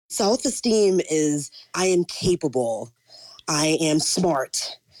Self-esteem is I am capable, I am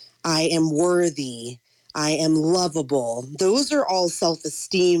smart, I am worthy, I am lovable. Those are all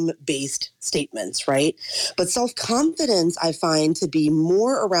self-esteem based statements, right? But self-confidence I find to be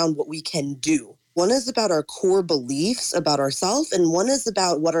more around what we can do. One is about our core beliefs about ourselves, and one is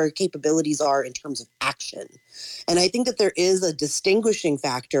about what our capabilities are in terms of action. And I think that there is a distinguishing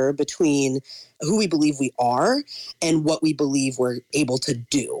factor between who we believe we are and what we believe we're able to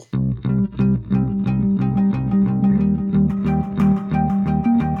do.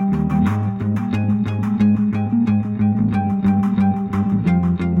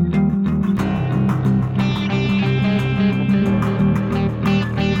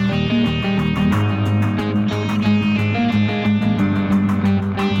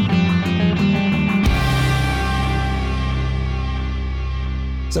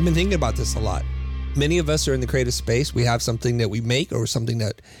 So I've been thinking about this a lot. Many of us are in the creative space. We have something that we make or something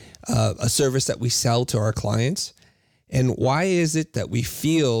that a service that we sell to our clients. And why is it that we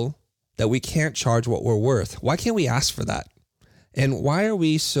feel that we can't charge what we're worth? Why can't we ask for that? And why are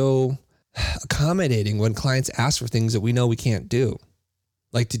we so accommodating when clients ask for things that we know we can't do?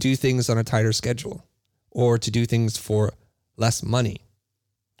 Like to do things on a tighter schedule, or to do things for less money,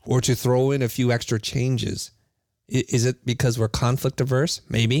 or to throw in a few extra changes. Is it because we're conflict averse?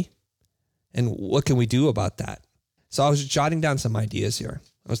 Maybe. And what can we do about that? So I was jotting down some ideas here.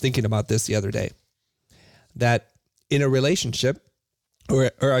 I was thinking about this the other day, that in a relationship,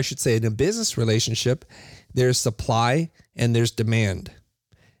 or I should say in a business relationship, there's supply and there's demand.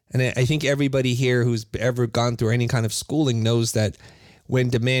 And I think everybody here who's ever gone through any kind of schooling knows that when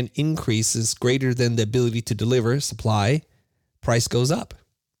demand increases greater than the ability to deliver supply, price goes up.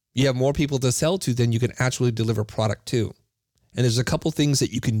 You have more people to sell to than you can actually deliver product to. And there's a couple things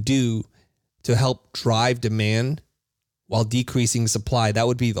that you can do to help drive demand while decreasing supply. That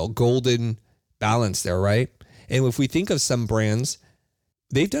would be the golden balance there, right? And if we think of some brands,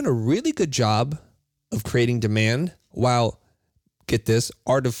 they've done a really good job of creating demand while, get this,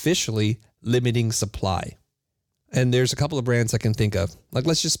 artificially limiting supply. And there's a couple of brands I can think of. Like,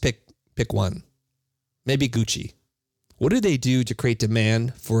 let's just pick one. Maybe Gucci. What do they do to create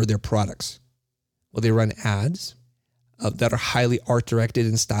demand for their products? Well, they run ads that are highly art directed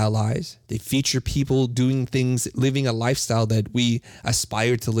and stylized. They feature people doing things, living a lifestyle that we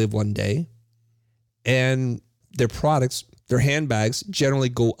aspire to live one day. And their products, their handbags, generally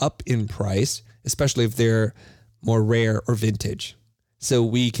go up in price, especially if they're more rare or vintage. So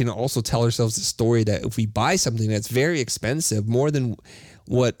we can also tell ourselves the story that if we buy something that's very expensive, more than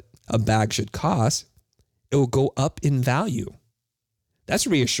what a bag should cost, it will go up in value. That's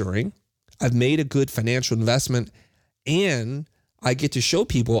reassuring. I've made a good financial investment and I get to show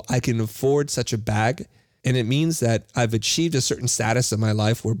people I can afford such a bag. And it means that I've achieved a certain status in my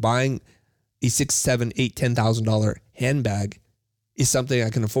life where buying a $6,000, $7,000, $8,000, $10,000 handbag is something I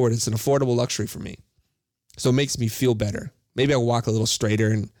can afford. It's an affordable luxury for me. So it makes me feel better. Maybe I walk a little straighter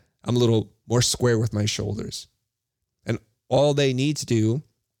and I'm a little more square with my shoulders. And all they need to do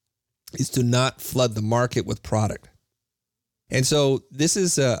is to not flood the market with product. And so this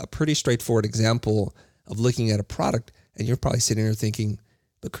is a pretty straightforward example of looking at a product. And you're probably sitting there thinking,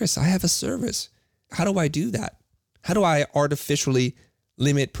 but Chris, I have a service. How do I do that? How do I artificially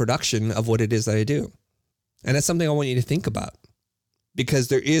limit production of what it is that I do? And that's something I want you to think about, because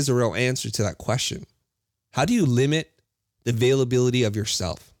there is a real answer to that question. How do you limit the availability of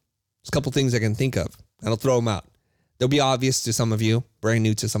yourself? There's a couple things I can think of, and I'll throw them out. They'll be obvious to some of you, brand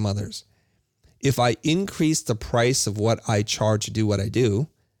new to some others. If I increase the price of what I charge to do what I do,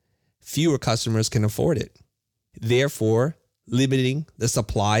 fewer customers can afford it, therefore limiting the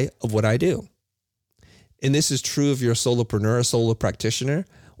supply of what I do. And this is true if you're a solopreneur, a solo practitioner,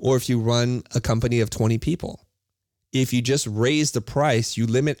 or if you run a company of 20 people. If you just raise the price, you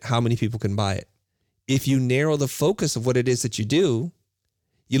limit how many people can buy it. If you narrow the focus of what it is that you do,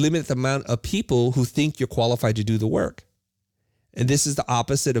 you limit the amount of people who think you're qualified to do the work. And this is the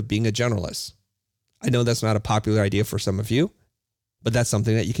opposite of being a generalist. I know that's not a popular idea for some of you, but that's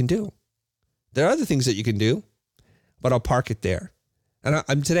something that you can do. There are other things that you can do, but I'll park it there.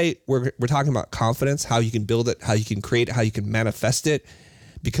 And today we're talking about confidence, how you can build it, how you can create it, how you can manifest it.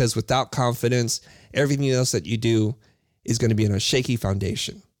 Because without confidence, everything else that you do is going to be on a shaky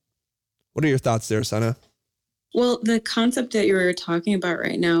foundation. What are your thoughts there, Sana? Well, the concept that you're talking about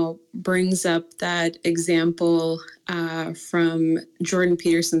right now brings up that example from Jordan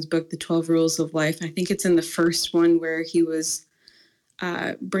Peterson's book, The 12 Rules of Life. I think it's in the first one where he was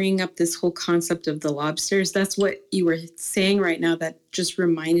bringing up this whole concept of the lobsters. That's what you were saying right now. That just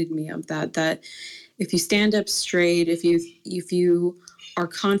reminded me of that if you stand up straight, if you are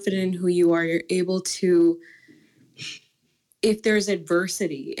confident in who you are, you're able to, if there's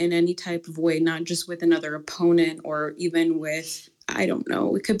adversity in any type of way, not just with another opponent or even with, I don't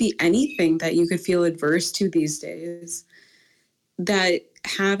know, it could be anything that you could feel adverse to these days, that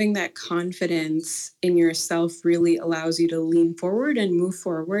having that confidence in yourself really allows you to lean forward and move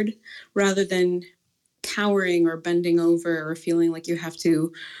forward rather than cowering or bending over or feeling like you have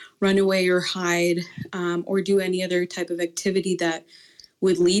to run away or hide, or do any other type of activity that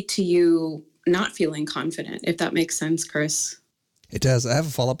would lead to you not feeling confident, if that makes sense, Chris. It does. I have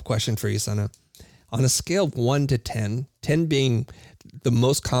a follow-up question for you, Sana. On a scale of 1 to 10, 10 being the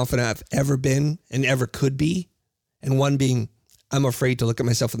most confident I've ever been and ever could be, and 1 being I'm afraid to look at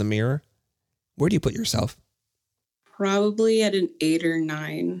myself in the mirror, where do you put yourself? Probably at an 8 or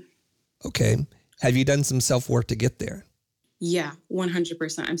 9. Okay. Have you done some self-work to get there? Yeah,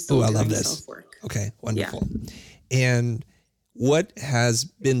 100%. I'm still doing self-work. Okay, wonderful. Yeah. And what has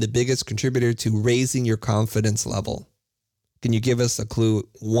been the biggest contributor to raising your confidence level? Can you give us a clue,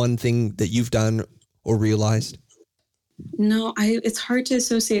 one thing that you've done or realized? No, it's hard to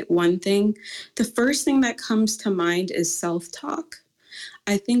associate one thing. The first thing that comes to mind is self-talk.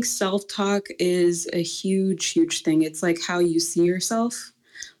 I think self-talk is a huge, huge thing. It's like how you see yourself,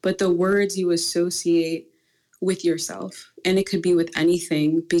 but the words you associate with yourself. And it could be with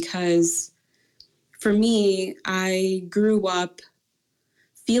anything, because for me, I grew up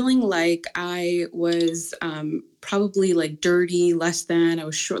feeling like I was probably like dirty, less than, I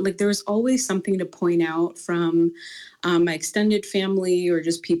was short. Like there was always something to point out from my extended family or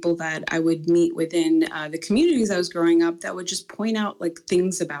just people that I would meet within the communities I was growing up that would just point out like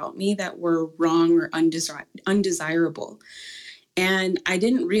things about me that were wrong or undesirable. And I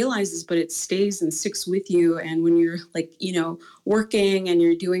didn't realize this, but it stays and sticks with you. And when you're like, working and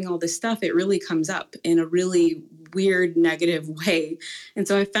you're doing all this stuff, it really comes up in a really weird, negative way. And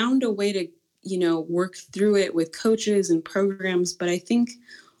so I found a way to, work through it with coaches and programs. But I think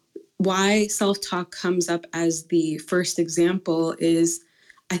why self-talk comes up as the first example is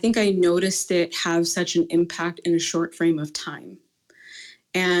I think I noticed it have such an impact in a short frame of time.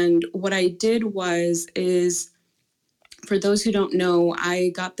 And what I did is, for those who don't know,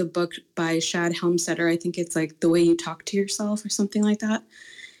 I got the book by Shad Helmstetter. I think it's like The Way You Talk to Yourself or something like that.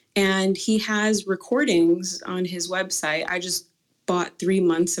 And he has recordings on his website. I just bought 3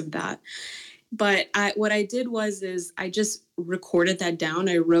 months of that. But what I did is I just recorded that down.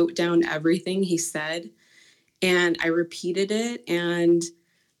 I wrote down everything he said and I repeated it. And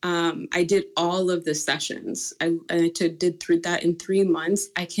I did all of the sessions. I did through that in 3 months.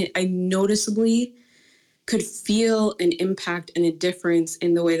 I noticeably could feel an impact and a difference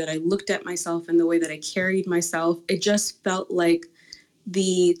in the way that I looked at myself and the way that I carried myself. It just felt like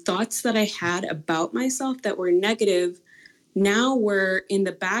the thoughts that I had about myself that were negative now were in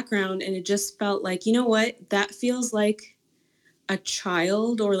the background. And it just felt like, you know what, that feels like a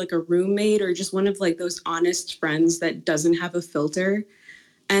child or like a roommate or just one of like those honest friends that doesn't have a filter.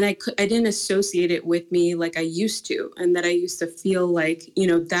 And I didn't associate it with me like I used to, and that I used to feel like,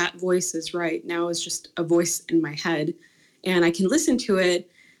 that voice is right. Now it's just a voice in my head, and I can listen to it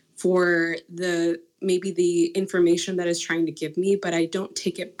for maybe the information that it's trying to give me, but I don't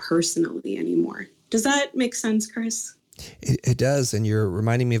take it personally anymore. Does that make sense, Chris? It does. And you're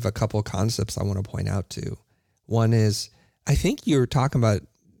reminding me of a couple of concepts I want to point out too. One is, I think you're talking about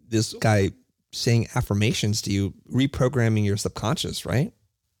this guy saying affirmations to you, reprogramming your subconscious, right?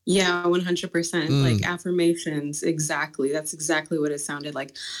 Yeah, 100%. Like affirmations. Exactly. That's exactly what it sounded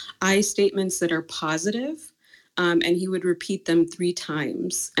like. Statements that are positive, and he would repeat them 3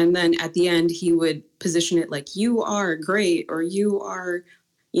 times. And then at the end, he would position it like, you are great, or you are,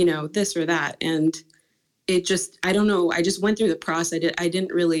 this or that. And it just, I don't know. I just went through the process. I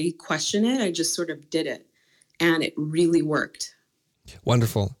didn't really question it. I just sort of did it. And it really worked.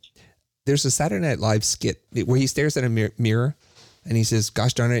 Wonderful. There's a Saturday Night Live skit where he stares at a mirror and he says,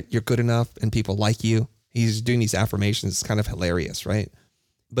 gosh darn it, you're good enough and people like you. He's doing these affirmations. It's kind of hilarious, right?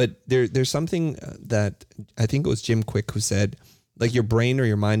 But there's something that I think it was Jim Quick who said, like your brain or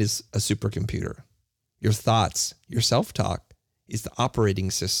your mind is a supercomputer. Your thoughts, your self-talk is the operating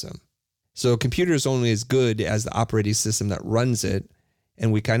system. So a computer is only as good as the operating system that runs it.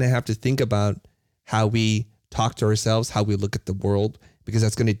 And we kind of have to think about how we talk to ourselves, how we look at the world, because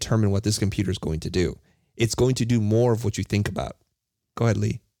that's going to determine what this computer is going to do. It's going to do more of what you think about. Go ahead,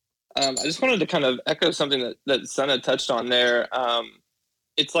 Lee. I just wanted to kind of echo something that Sana touched on there.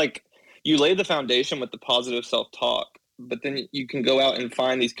 It's like you lay the foundation with the positive self-talk, but then you can go out and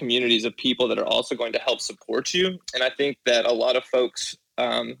find these communities of people that are also going to help support you. And I think that a lot of folks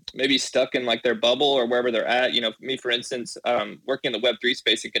maybe stuck in like their bubble or wherever they're at. Me, for instance, working in the Web3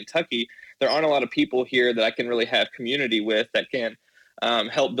 space in Kentucky, there aren't a lot of people here that I can really have community with that can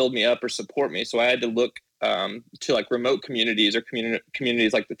help build me up or support me. So I had to look to like remote communities or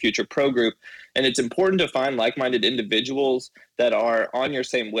communities like the Future Pro Group. And it's important to find like-minded individuals that are on your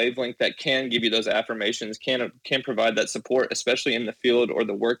same wavelength that can give you those affirmations, can provide that support, especially in the field or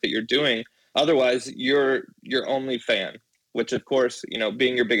the work that you're doing. Otherwise, you're your only fan, which of course,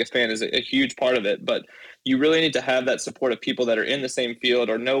 being your biggest fan is a huge part of it. But you really need to have that support of people that are in the same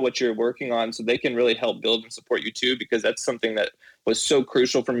field or know what you're working on so they can really help build and support you too, because that's something that was so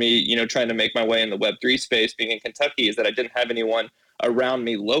crucial for me, trying to make my way in the Web3 space, being in Kentucky, is that I didn't have anyone around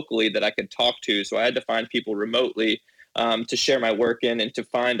me locally that I could talk to. So I had to find people remotely to share my work in and to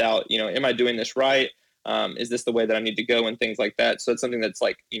find out, am I doing this right? Is this the way that I need to go and things like that? So it's something that's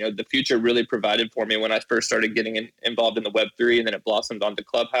like, the Future really provided for me when I first started getting involved in the Web3, and then it blossomed onto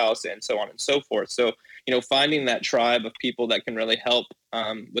Clubhouse and so on and so forth. So, finding that tribe of people that can really help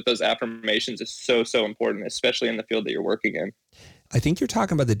with those affirmations is so, so important, especially in the field that you're working in. I think you're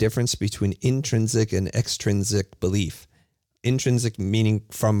talking about the difference between intrinsic and extrinsic belief. Intrinsic meaning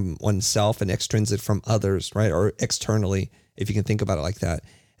from oneself and extrinsic from others, right? Or externally, if you can think about it like that.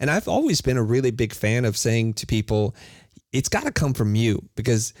 And I've always been a really big fan of saying to people, it's got to come from you,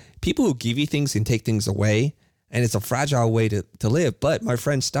 because people who give you things can take things away, and it's a fragile way to live. But my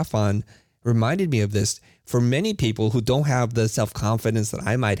friend Stefan reminded me of this. For many people who don't have the self-confidence that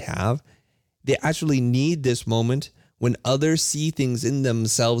I might have, they actually need this moment when others see things in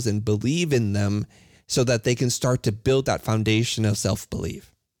themselves and believe in them so that they can start to build that foundation of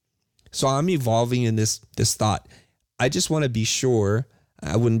self-belief. So I'm evolving in this thought. I just want to be sure,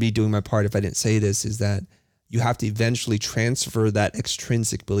 I wouldn't be doing my part if I didn't say this, is that you have to eventually transfer that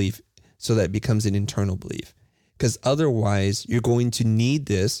extrinsic belief so that it becomes an internal belief. Because otherwise, you're going to need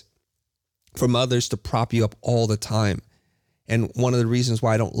this from others to prop you up all the time. And one of the reasons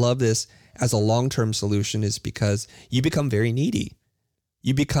why I don't love this as a long-term solution is because you become very needy.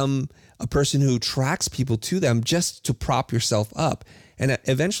 You become a person who attracts people to them just to prop yourself up. And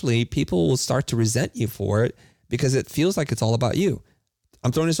eventually, people will start to resent you for it because it feels like it's all about you.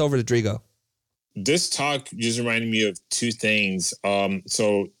 I'm throwing this over to Drigo. This talk just reminded me of two things.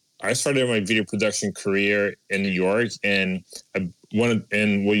 So I started my video production career in New York, and what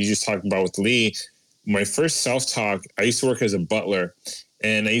you just talked about with Lee, my first self-talk, I used to work as a butler,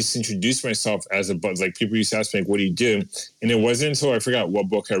 and I used to introduce myself as a butler. Like, people used to ask me, like, what do you do? And it wasn't until I forgot what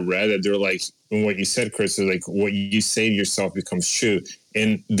book I read that they were like, and what you said, Chris, is like, what you say to yourself becomes true.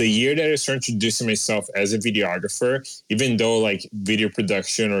 And the year that I started introducing myself as a videographer, even though like video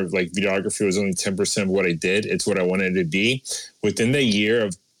production or like videography was only 10% of what I did, it's what I wanted to be. Within the year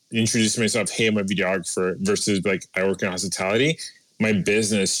of introducing myself, hey, I'm a videographer, versus like I work in hospitality, my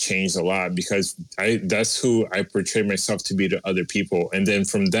business changed a lot, because that's who I portrayed myself to be to other people. And then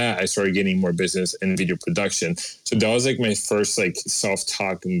from that, I started getting more business in video production. So that was like my first like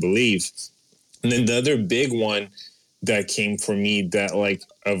self-talk and belief. And then the other big one that came for me, that like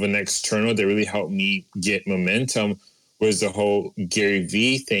of an external that really helped me get momentum, was the whole Gary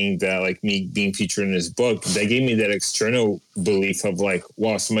Vee thing, that like me being featured in his book, that gave me that external belief of like,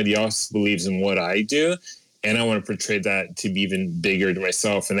 wow, somebody else believes in what I do, and I want to portray that to be even bigger to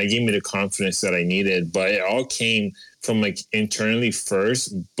myself. And that gave me the confidence that I needed. But it all came from like internally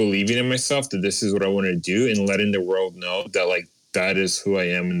first, believing in myself that this is what I want to do, and letting the world know that like that is who I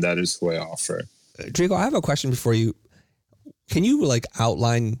am and that is who I offer. Drigo, I have a question before you. Can you like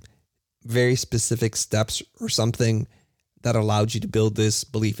outline very specific steps or something that allowed you to build this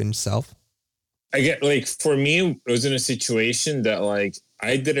belief in self? I get like, for me, it was in a situation that like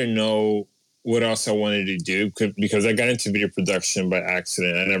I didn't know what else I wanted to do, because I got into video production by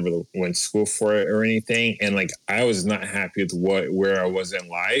accident. I never went to school for it or anything. And like, I was not happy with where I was in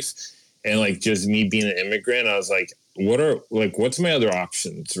life. And like, just me being an immigrant, I was like, what's my other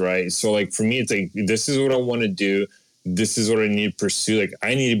options? Right. So like, for me, it's like, this is what I want to do. This is what I need to pursue. Like,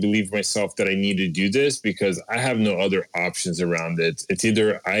 I need to believe myself that I need to do this, because I have no other options around it. It's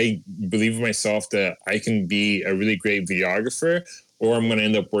either I believe in myself that I can be a really great videographer, or I'm going to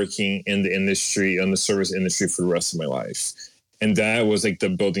end up working in the industry, on the service industry, for the rest of my life. And that was like the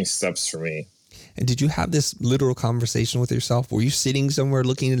building steps for me. And did you have this literal conversation with yourself? Were you sitting somewhere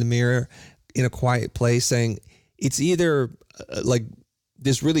looking in the mirror in a quiet place saying, it's either like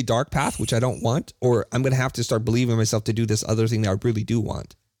this really dark path, which I don't want, or I'm going to have to start believing in myself to do this other thing that I really do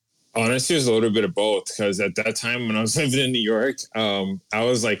want? Honestly, it was a little bit of both, because at that time when I was living in New York, I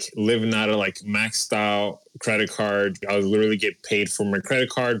was like living out of like maxed out credit card. I was literally get paid for my credit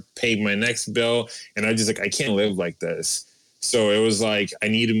card, paid my next bill. And I just like, I can't live like this. So it was like, I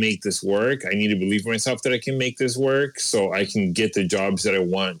need to make this work. I need to believe in myself that I can make this work so I can get the jobs that I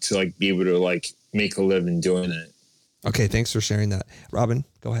want to like be able to like make a living doing it. Okay, thanks for sharing that. Robin,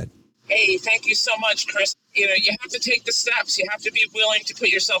 go ahead. Hey, thank you so much, Chris. You know, you have to take the steps. You have to be willing to put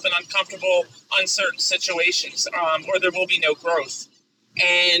yourself in uncomfortable, uncertain situations, or there will be no growth.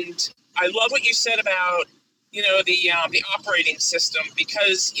 And I love what you said about, you know, the operating system,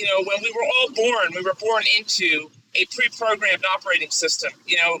 because, you know, when we were all born, we were born into a pre-programmed operating system.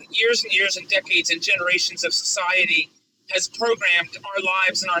 You know, years and years and decades and generations of society has programmed our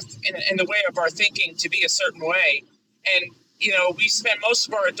lives and the way of our thinking to be a certain way. And, you know, we spend most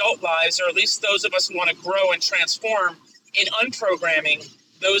of our adult lives, or at least those of us who want to grow and transform, in unprogramming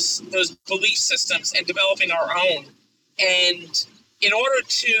those belief systems and developing our own. And in order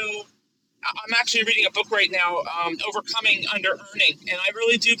to, I'm actually reading a book right now, Overcoming Under-Earning, and I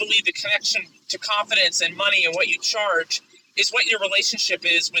really do believe the connection to confidence and money and what you charge is what your relationship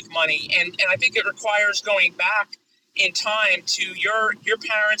is with money. And I think it requires going back in time to your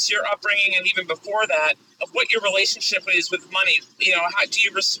parents, your upbringing, and even before that, of what your relationship is with money. You know, how do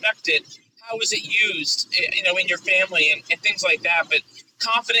you respect it? How is it used, you know, in your family and things like that? But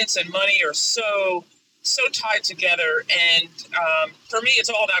confidence and money are so tied together. And for me, it's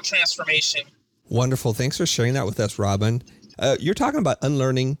all about transformation. Wonderful. Thanks for sharing that with us, Robin. You're talking about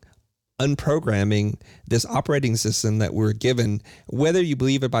unlearning, unprogramming this operating system that we're given, whether you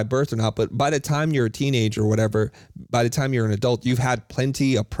believe it by birth or not. But by the time you're a teenager or whatever, by the time you're an adult, you've had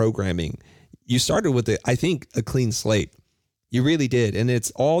plenty of programming. You started with, I think, a clean slate. You really did. And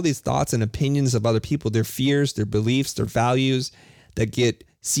it's all these thoughts and opinions of other people, their fears, their beliefs, their values that get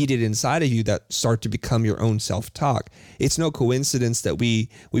seated inside of you that start to become your own self-talk. It's no coincidence that we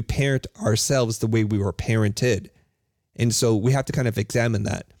parent ourselves the way we were parented. And so we have to kind of examine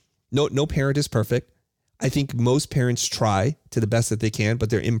that. No parent is perfect. I think most parents try to the best that they can, but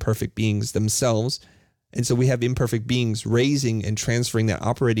they're imperfect beings themselves. And so we have imperfect beings raising and transferring that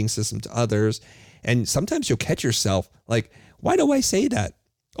operating system to others. And sometimes you'll catch yourself like, why do I say that?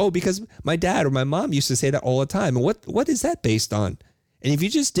 Oh, because my dad or my mom used to say that all the time. And what is that based on? And if you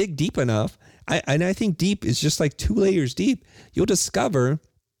just dig deep enough, I think deep is just like 2 layers deep, you'll discover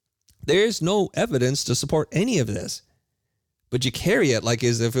there's no evidence to support any of this. But you carry it like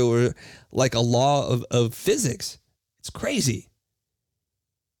as if it were like a law of physics. It's crazy.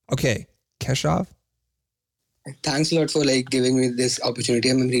 Okay, Keshav. Thanks a lot for like giving me this opportunity.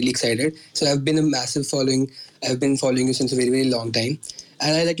 I'm really excited. So I've been a massive following. I've been following you since a very, very long time.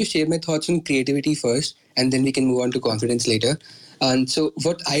 And I'd like to share my thoughts on creativity first, and then we can move on to confidence later. And so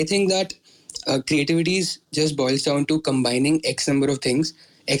what I think that creativity is just boils down to combining X number of things,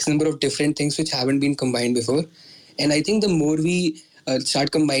 X number of different things which haven't been combined before. And I think the more we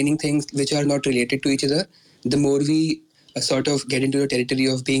start combining things which are not related to each other, the more we sort of get into the territory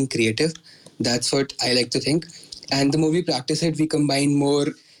of being creative. That's what I like to think. And the more we practice it, we combine more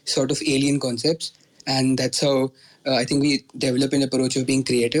sort of alien concepts. And that's how I think we develop an approach of being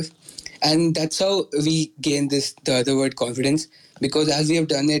creative. And that's how we gain the other word, confidence, because as we have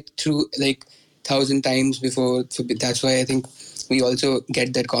done it through like 1,000 times before, so that's why I think we also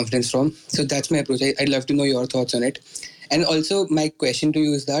get that confidence from. So that's my approach. I'd love to know your thoughts on it. And also my question to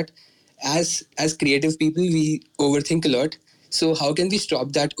you is that as creative people, we overthink a lot. So how can we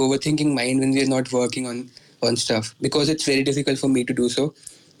stop that overthinking mind when we are not working on stuff? Because it's very difficult for me to do so.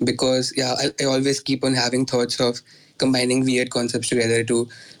 Because I always keep on having thoughts of combining weird concepts together too.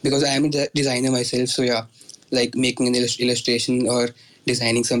 Because I am a designer myself. So like making an illustration or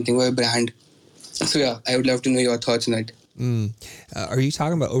designing something for a brand. So I would love to know your thoughts on it. Are you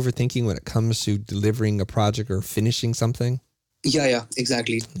talking about overthinking when it comes to delivering a project or finishing something? Yeah,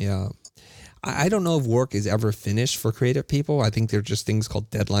 exactly. Yeah. I don't know if work is ever finished for creative people. I think they're just things called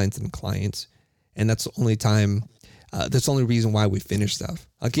deadlines and clients. And that's the only time, that's the only reason why we finish stuff.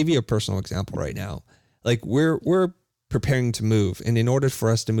 I'll give you a personal example right now. Like we're preparing to move. And in order for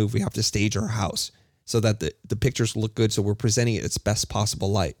us to move, we have to stage our house so that the pictures look good. So we're presenting it its best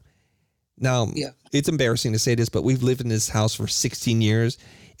possible light. Now, It's embarrassing to say this, but we've lived in this house for 16 years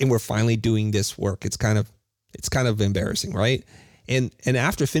and we're finally doing this work. It's kind of embarrassing, right? And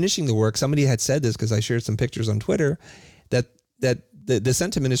after finishing the work, somebody had said this because I shared some pictures on Twitter that the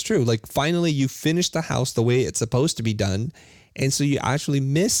sentiment is true. Like finally you finished the house the way it's supposed to be done. And so you actually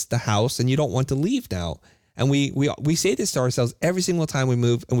miss the house and you don't want to leave now. And we say this to ourselves every single time we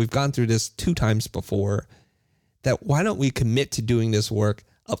move. And we've gone through this 2 times before, that why don't we commit to doing this work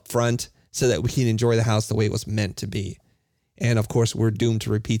up front so that we can enjoy the house the way it was meant to be. And of course we're doomed to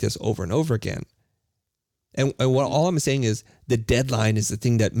repeat this over and over again. And what all I'm saying is the deadline is the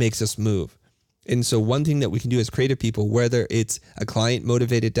thing that makes us move. And so one thing that we can do as creative people, whether it's a client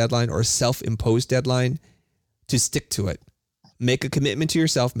motivated deadline or a self-imposed deadline, to stick to it. Make a commitment to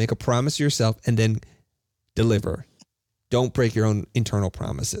yourself, make a promise to yourself, and then deliver. Don't break your own internal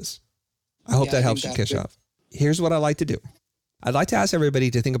promises. I hope that helps you, Keshav. Here's what I like to do. I'd like to ask everybody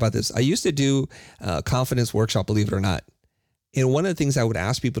to think about this. I used to do a confidence workshop, believe it or not. And one of the things I would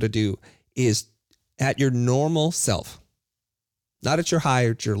ask people to do is at your normal self, not at your high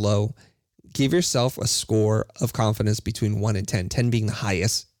or at your low, give yourself a score of confidence between 1 and 10, 10 being the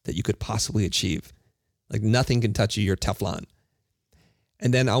highest that you could possibly achieve. Like nothing can touch you, you're Teflon.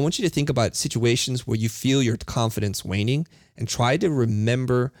 And then I want you to think about situations where you feel your confidence waning and try to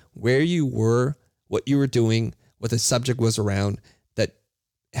remember where you were, what you were doing, what the subject was around that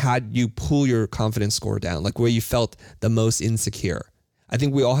had you pull your confidence score down, like where you felt the most insecure. I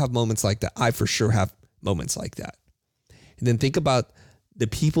think we all have moments like that. I for sure have moments like that. And then think about the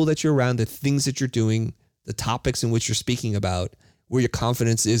people that you're around, the things that you're doing, the topics in which you're speaking about, where your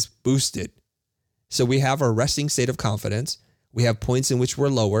confidence is boosted. So we have our resting state of confidence. We have points in which we're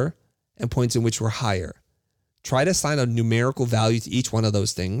lower and points in which we're higher. Try to assign a numerical value to each one of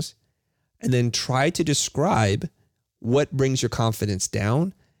those things, and then try to describe what brings your confidence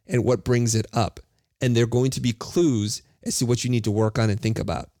down and what brings it up. And they're going to be clues as to what you need to work on and think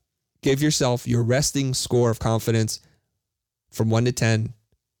about. Give yourself your resting score of confidence from 1 to 10,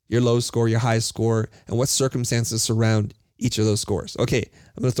 your low score, your high score, and what circumstances surround each of those scores. Okay,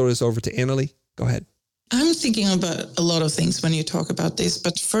 I'm going to throw this over to Annalie. Go ahead. I'm thinking about a lot of things when you talk about this,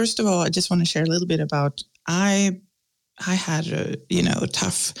 but first of all, I just want to share a little bit about I had a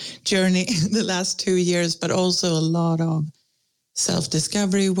tough journey the last 2 years, but also a lot of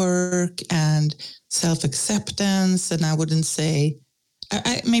self-discovery work and self-acceptance. And I wouldn't say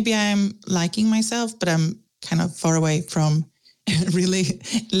maybe I'm liking myself, but I'm kind of far away from really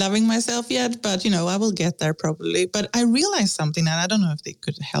loving myself yet. But I will get there probably. But I realized something, and I don't know if they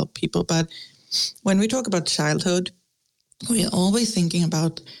could help people, but when we talk about childhood, we're always thinking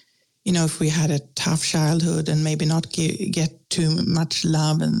about, if we had a tough childhood and maybe not get too much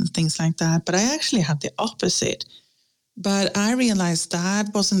love and things like that. But I actually had the opposite. But I realized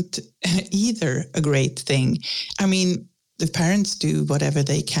that wasn't either a great thing. I mean, the parents do whatever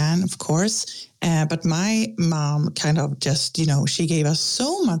they can, of course. But my mom kind of just, she gave us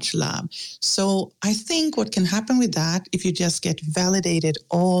so much love. So I think what can happen with that, if you just get validated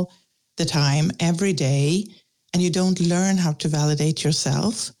all the time, every day, and you don't learn how to validate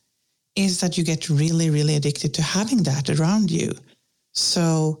yourself, is that you get really, really addicted to having that around you.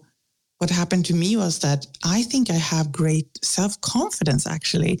 So what happened to me was that I think I have great self-confidence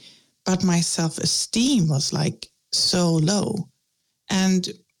actually, but my self-esteem was like so low. And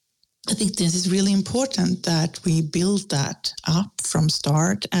I think this is really important that we build that up from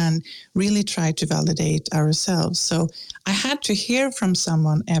start and really try to validate ourselves. So I had to hear from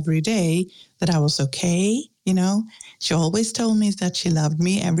someone every day that I was okay. She always told me that she loved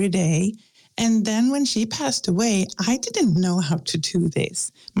me every day. And then when she passed away, I didn't know how to do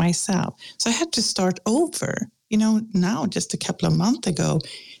this myself. So I had to start over, now just a couple of months ago.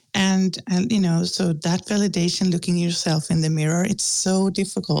 And so that validation, looking yourself in the mirror, it's so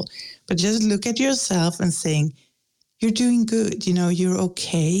difficult. But just look at yourself and saying, you're doing good, you're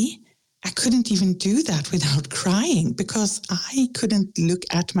okay. I couldn't even do that without crying because I couldn't look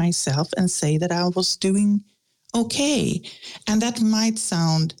at myself and say that I was doing okay. And that might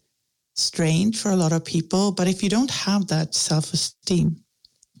sound strange for a lot of people, but if you don't have that self-esteem,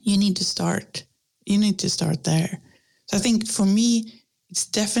 you need to start. You need to start there. So I think for me, it's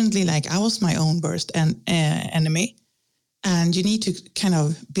definitely like I was my own worst enemy, and you need to kind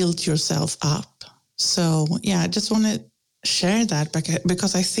of build yourself up. So yeah, I just want to share that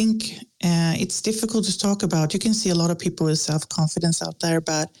because I think it's difficult to talk about. You can see a lot of people with self-confidence out there,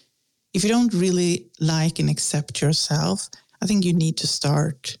 but if you don't really like and accept yourself, I think you need to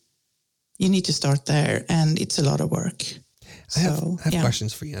start. You need to start there, and it's a lot of work. I have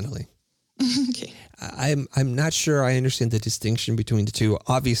questions for you, Annalie. Okay. I'm not sure I understand the distinction between the two.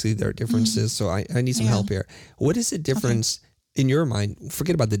 Obviously, there are differences, so I need some help here. What is the difference in your mind?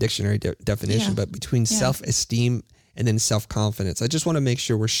 Forget about the dictionary definition, but between self-esteem and then self-confidence. I just want to make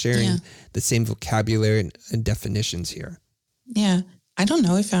sure we're sharing the same vocabulary and definitions here. Yeah. I don't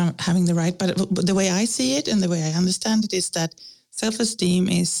know if I'm having the right, but the way I see it and the way I understand it is that self-esteem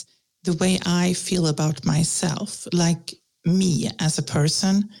is the way I feel about myself, like me as a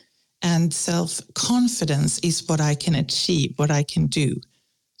person. And self-confidence is what I can achieve, what I can do.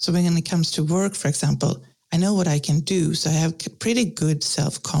 So when it comes to work, for example, I know what I can do. So I have pretty good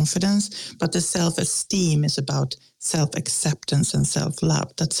self-confidence, but the self-esteem is about self-acceptance and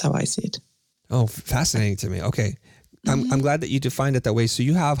self-love. That's how I see it. Oh, fascinating to me. Okay. I'm glad that you defined it that way. So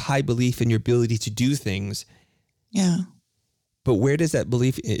you have high belief in your ability to do things. Yeah. But where does that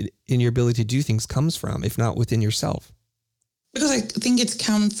belief in your ability to do things comes from, if not within yourself? Because I think it's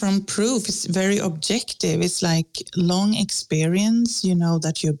come from proof. It's very objective. It's like long experience,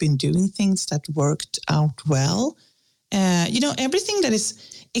 that you've been doing things that worked out well. Everything that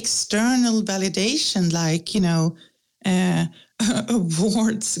is external validation, like,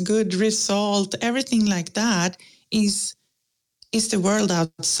 awards, good result, everything like that is the world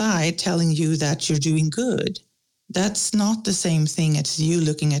outside telling you that you're doing good. That's not the same thing as you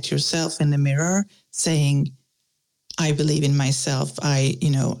looking at yourself in the mirror saying, I believe in myself. I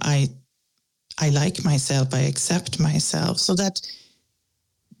like myself. I accept myself. So that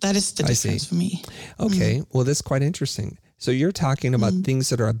is the difference for me. Okay. Well, that's quite interesting. So you're talking about things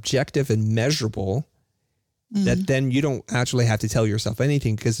that are objective and measurable that then you don't actually have to tell yourself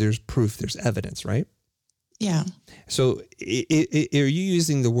anything because there's proof, there's evidence, right? Yeah. So are you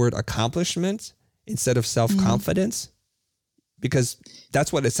using the word accomplishment instead of self-confidence? Because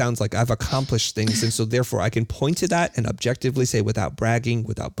that's what it sounds like. I've accomplished things. And so therefore I can point to that and objectively say without bragging,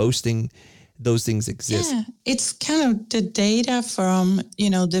 without boasting, those things exist. Yeah, it's kind of the data from,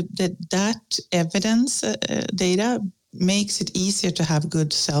 that evidence data makes it easier to have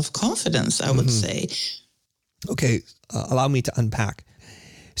good self-confidence, I would say. Okay, allow me to unpack.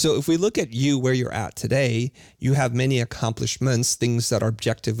 So if we look at you where you're at today, you have many accomplishments, things that are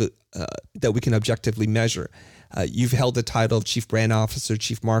objective, that we can objectively measure. You've held the title of Chief Brand Officer,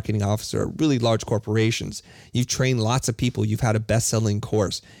 Chief Marketing Officer at really large corporations. You've trained lots of people. You've had a best-selling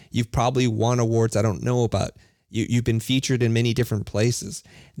course. You've probably won awards I don't know about. You've been featured in many different places.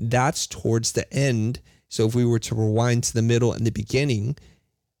 That's towards the end. So if we were to rewind to the middle and the beginning,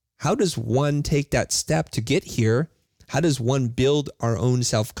 how does one take that step to get here? How does one build our own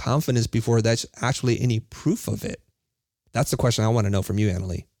self-confidence before there's actually any proof of it? That's the question I want to know from you,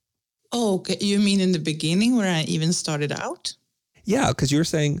 Annalie. Oh, okay. You mean in the beginning where I even started out? Yeah, because you're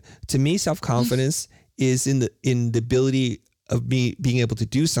saying to me, self-confidence is in the ability of me being able to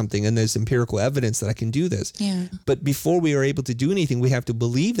do something, and there's empirical evidence that I can do this. Yeah. But before we are able to do anything, we have to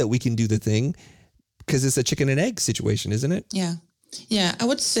believe that we can do the thing, because it's a chicken and egg situation, isn't it? Yeah. Yeah, I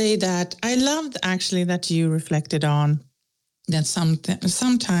would say that I loved actually that you reflected on that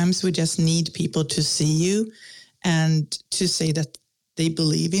sometimes we just need people to see you and to say that they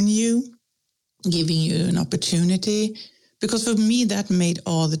believe in you, giving you an opportunity. Because for me, that made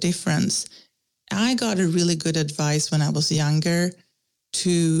all the difference. I got a really good advice when I was younger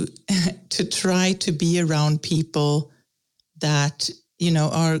to try to be around people that,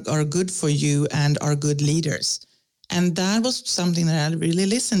 are good for you and are good leaders. And that was something that I really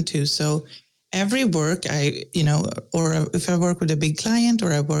listened to. So every work or if I work with a big client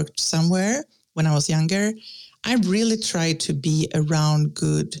or I worked somewhere when I was younger, I really tried to be around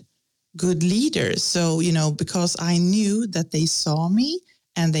good leaders. So, because I knew that they saw me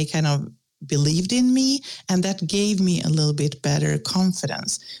and they kind of believed in me, and that gave me a little bit better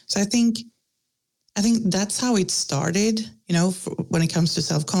confidence. So I think that's how it started, when it comes to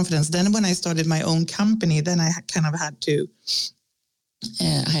self-confidence. Then when I started my own company, then I kind of had to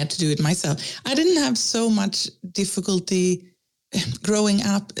do it myself. I didn't have so much difficulty growing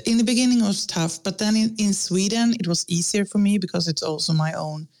up. In the beginning it was tough, but then in Sweden it was easier for me because it's also my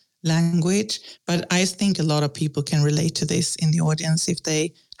own language. But I think a lot of people can relate to this in the audience if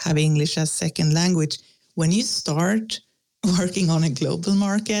they have English as second language. When you start working on a global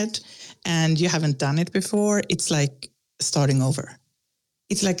market and you haven't done it before, it's like starting over.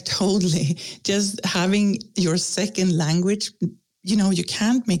 It's like totally just having your second language, you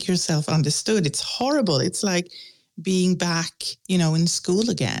can't make yourself understood. It's horrible. It's like being back, in school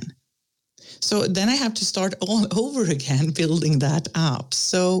again. So then I have to start all over again, building that up.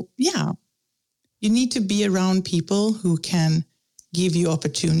 So yeah, you need to be around people who can give you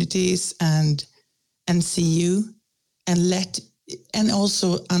opportunities and see you and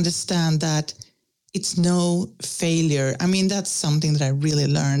also understand that it's no failure. I mean, that's something that I really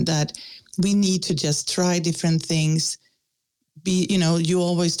learned, that we need to just try different things. You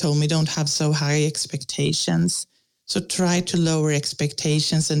always told me don't have so high expectations. So try to lower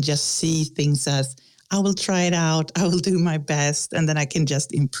expectations and just see things as, I will try it out, I will do my best, and then I can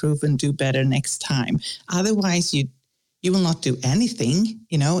just improve and do better next time. Otherwise, you will not do anything,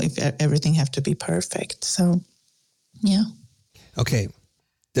 if everything have to be perfect. So, yeah. Okay.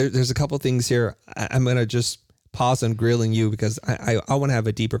 There's a couple of things here. I'm going to just pause on grilling you because I want to have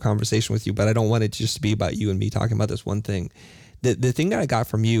a deeper conversation with you, but I don't want it just to be about you and me talking about this one thing. The thing that I got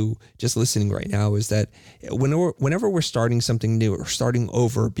from you just listening right now is that whenever we're starting something new or starting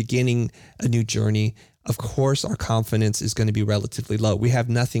over, beginning a new journey, of course, our confidence is going to be relatively low. We have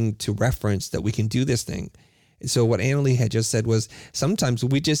nothing to reference that we can do this thing. So what Annalie had just said was sometimes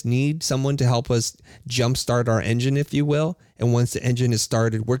we just need someone to help us jumpstart our engine, if you will. And once the engine is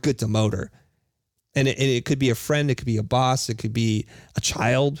started, we're good to motor. And it could be a friend, it could be a boss, it could be a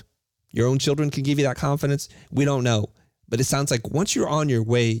child. Your own children can give you that confidence. We don't know. But it sounds like once you're on your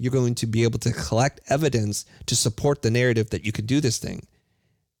way, you're going to be able to collect evidence to support the narrative that you could do this thing.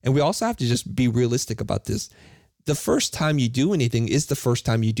 And we also have to just be realistic about this. The first time you do anything is the first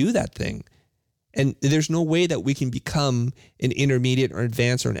time you do that thing. And there's no way that we can become an intermediate or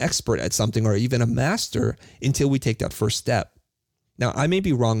advanced or an expert at something or even a master until we take that first step. Now, I may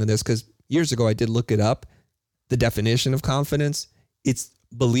be wrong in this because years ago I did look it up. The definition of confidence, it's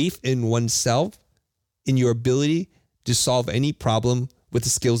belief in oneself, in your ability to solve any problem with the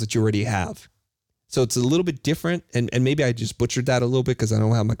skills that you already have. So it's a little bit different. And maybe I just butchered that a little bit because I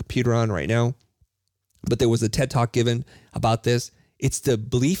don't have my computer on right now. But there was a TED Talk given about this. It's the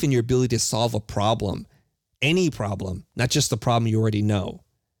belief in your ability to solve a problem, any problem, not just the problem you already know.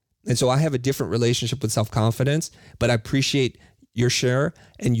 And so I have a different relationship with self-confidence, but I appreciate your share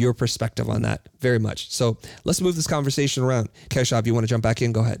and your perspective on that very much. So let's move this conversation around. Keshav, you want to jump back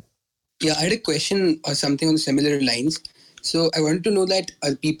in? Go ahead. Yeah, I had a question or something on similar lines. So I wanted to know that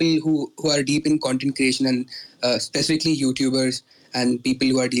people who are deep in content creation and specifically YouTubers and people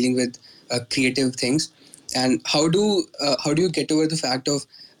who are dealing with creative things, and how do you get over the fact of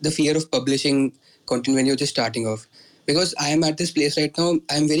the fear of publishing content when you're just starting off? Because I am at this place right now,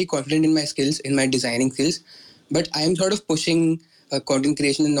 I'm very confident in my skills, in my designing skills, but I am sort of pushing content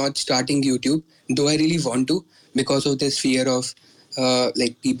creation and not starting YouTube, though I really want to, because of this fear of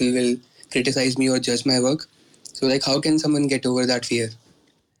like people will criticize me or judge my work. So like, how can someone get over that fear?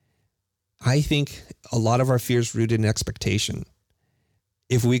 I think a lot of our fear is rooted in expectation.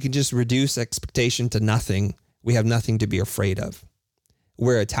 If we can just reduce expectation to nothing, we have nothing to be afraid of.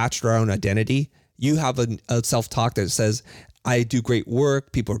 We're attached to our own identity. You have a self-talk that says, I do great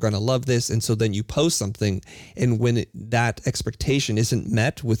work, people are going to love this. And so then you post something. And when that expectation isn't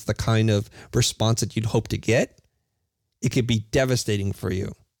met with the kind of response that you'd hope to get, it could be devastating for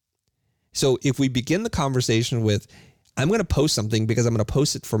you. So if we begin the conversation with, I'm going to post something because I'm going to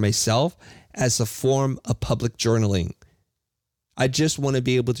post it for myself as a form of public journaling. I just want to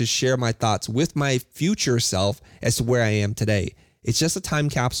be able to share my thoughts with my future self as to where I am today. It's just a time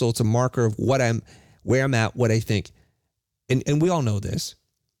capsule. It's a marker of where I'm at, what I think. And we all know this.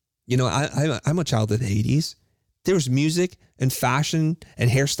 You know, I'm a child of the 80s. There was music and fashion and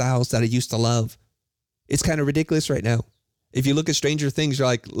hairstyles that I used to love. It's kind of ridiculous right now. If you look at Stranger Things, you're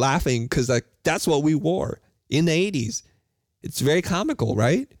like laughing because like that's what we wore in the 80s. It's very comical,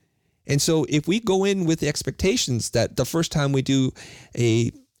 right? And so if we go in with the expectations that the first time we do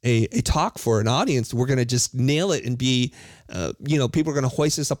a talk for an audience, we're going to just nail it and be, people are going to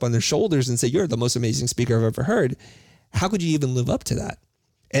hoist us up on their shoulders and say, you're the most amazing speaker I've ever heard. How could you even live up to that?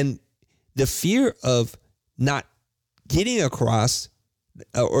 And the fear of not getting across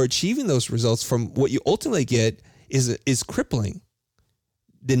or achieving those results from what you ultimately get is crippling.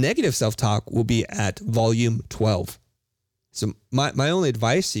 The negative self-talk will be at volume 12. So my only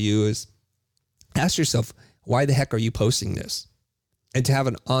advice to you is ask yourself, why the heck are you posting this? And to have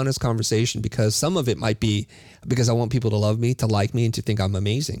an honest conversation, because some of it might be because I want people to love me, to like me, and to think I'm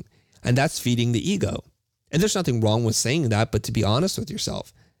amazing. And that's feeding the ego. And there's nothing wrong with saying that, but to be honest with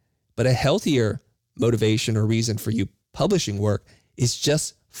yourself. But a healthier motivation or reason for you publishing work is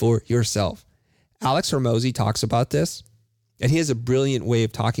just for yourself. Alex Hormozi talks about this, and he has a brilliant way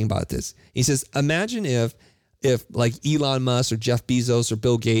of talking about this. He says, imagine if like Elon Musk or Jeff Bezos or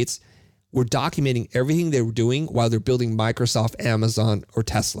Bill Gates were documenting everything they were doing while they're building Microsoft, Amazon, or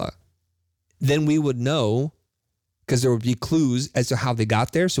Tesla. Then we would know, because there would be clues as to how they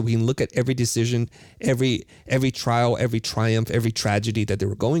got there, so we can look at every decision, every trial, every triumph, every tragedy that they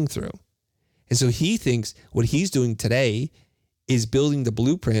were going through. And so he thinks what he's doing today is building the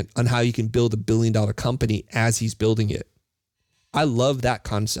blueprint on how you can build $1 billion company as he's building it. I love that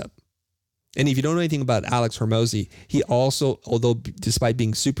concept. And if you don't know anything about Alex Hormozi, he also, although despite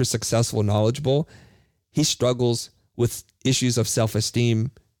being super successful and knowledgeable, he struggles with issues of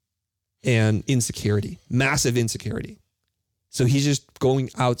self-esteem and insecurity, massive insecurity. So he's just going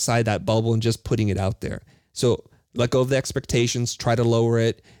outside that bubble and just putting it out there. So let go of the expectations, try to lower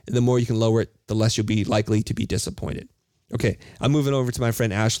it. And the more you can lower it, the less you'll be likely to be disappointed. Okay, I'm moving over to my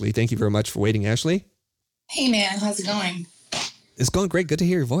friend Ashley. Thank you very much for waiting, Ashley. Hey man, how's it going? It's going great. Good to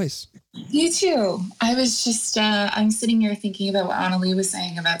hear your voice. You too. I was just, I'm sitting here thinking about what Annalie was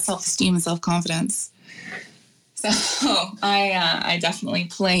saying about self-esteem and self-confidence. So I definitely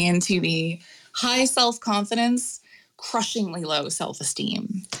play into the high self-confidence, crushingly low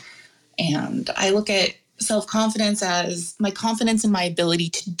self-esteem. And I look at self-confidence as my confidence in my ability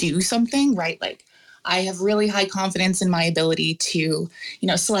to do something, right? Like I have really high confidence in my ability to,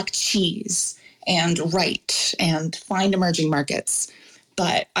 select cheese and write and find emerging markets.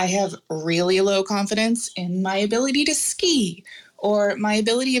 But I have really low confidence in my ability to ski or my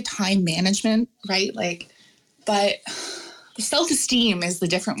ability of time management, right? But the self-esteem is the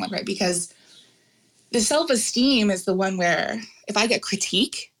different one, right? Because the self-esteem is the one where if I get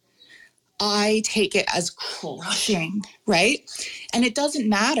critique, I take it as crushing, right? And it doesn't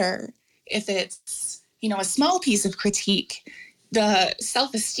matter if it's, a small piece of critique. The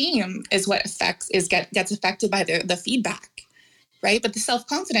self-esteem is what gets affected by the feedback, right? But the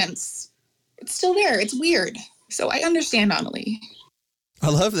self-confidence, it's still there. It's weird. So I understand, Annalie. I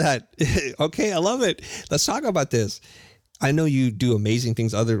love that. Okay, I love it. Let's talk about this. I know you do amazing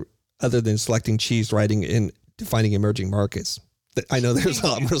things other than selecting cheese, writing, and defining emerging markets. I know there's a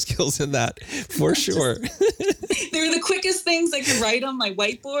lot more skills in that, for sure. They're the quickest things I could write on my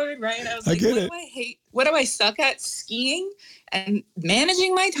whiteboard, right? I was like, what do I hate? What do I suck at? Skiing and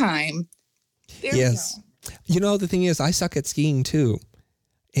managing my time. There yes. We go. The thing is, I suck at skiing too.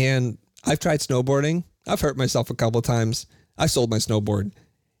 And I've tried snowboarding. I've hurt myself a couple of times. I sold my snowboard.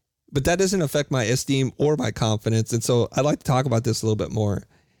 But that doesn't affect my esteem or my confidence. And so I'd like to talk about this a little bit more.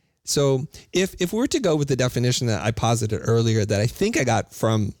 So if we're to go with the definition that I posited earlier that I think I got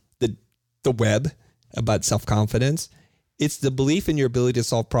from the web about self-confidence, it's the belief in your ability to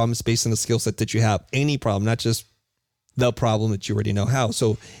solve problems based on the skill set that you have. Any problem, not just the problem that you already know how.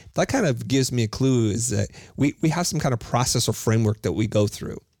 So that kind of gives me a clue is that we have some kind of process or framework that we go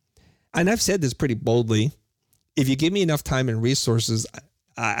through. And I've said this pretty boldly. If you give me enough time and resources,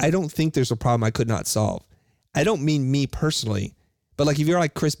 I don't think there's a problem I could not solve. I don't mean me personally, but like if you're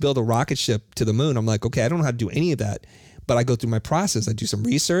like, Chris, build a rocket ship to the moon, I'm like, okay, I don't know how to do any of that, but I go through my process. I do some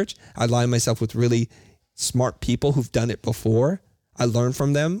research. I align myself with really smart people who've done it before. I learn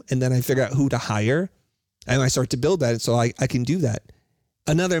from them, and then I figure out who to hire, and I start to build that so I can do that.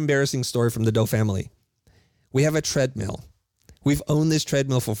 Another embarrassing story from the Doe family. We have a treadmill. We've owned this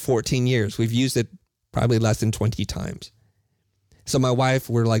treadmill for 14 years. We've used it probably less than 20 times. So my wife,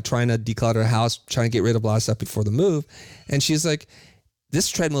 we're like trying to declutter the house, trying to get rid of a lot of stuff before the move. And she's like, this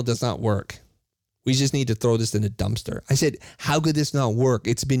treadmill does not work. We just need to throw this in a dumpster. I said, how could this not work?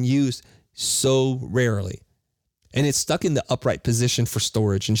 It's been used so rarely. And it's stuck in the upright position for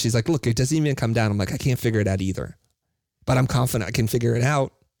storage. And she's like, look, it doesn't even come down. I'm like, I can't figure it out either. But I'm confident I can figure it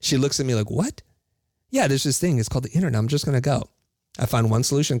out. She looks at me like, what? Yeah, there's this thing. It's called the internet. I'm just going to go. I find one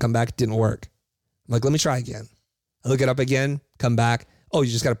solution, come back, it didn't work. I'm like, let me try again. I look it up again, come back. Oh,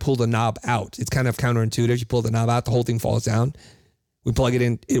 you just got to pull the knob out. It's kind of counterintuitive. You pull the knob out, the whole thing falls down. We plug it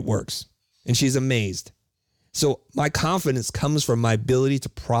in, it works. And she's amazed. So my confidence comes from my ability to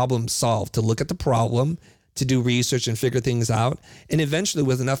problem solve, to look at the problem, to do research and figure things out. And eventually,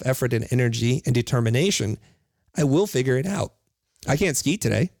 with enough effort and energy and determination, I will figure it out. I can't ski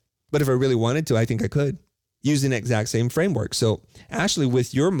today, but if I really wanted to, I think I could, using the exact same framework. So Ashley,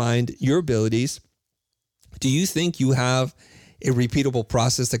 with your mind, your abilities, do you think you have a repeatable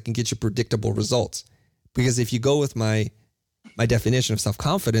process that can get you predictable results? Because if you go with my definition of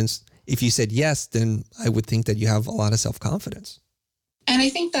self-confidence, if you said yes, then I would think that you have a lot of self-confidence. And I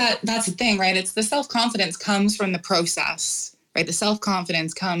think that's the thing, right? It's the self-confidence comes from the process, right? The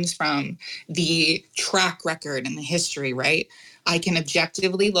self-confidence comes from the track record and the history, right? I can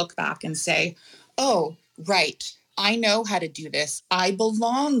objectively look back and say, oh, right, I know how to do this. I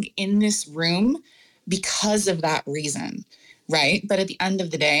belong in this room because of that reason, right? But at the end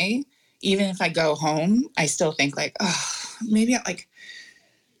of the day, even if I go home, I still think like, oh, maybe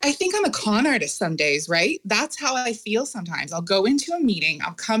I think I'm a con artist some days, right? That's how I feel sometimes. I'll go into a meeting,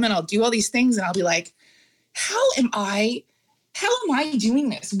 I'll come and I'll do all these things and I'll be like, how am I doing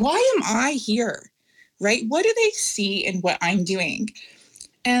this? Why am I here, right? What do they see in what I'm doing?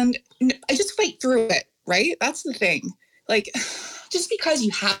 And I just fight through it, right? That's the thing. Like, just because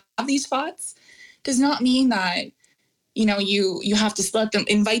you have these thoughts does not mean that, you have to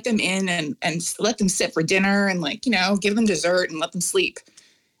invite them in and let them sit for dinner and give them dessert and let them sleep.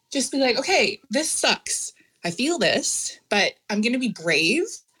 Just be like, okay, this sucks. I feel this, but I'm going to be brave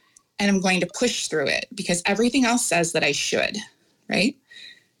and I'm going to push through it because everything else says that I should, right?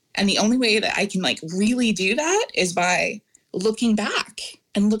 And the only way that I can really do that is by looking back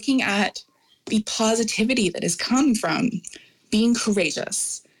and looking at the positivity that has come from being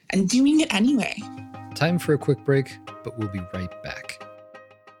courageous, and doing it anyway. Time for a quick break, but we'll be right back.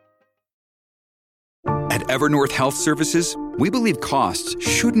 At Evernorth Health Services, we believe costs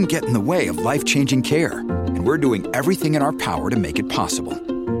shouldn't get in the way of life-changing care, and we're doing everything in our power to make it possible.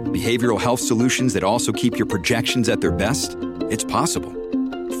 Behavioral health solutions that also keep your projections at their best? It's possible.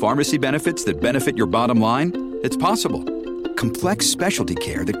 Pharmacy benefits that benefit your bottom line? It's possible. Complex specialty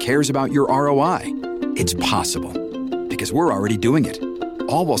care that cares about your ROI? It's possible. Because we're already doing it.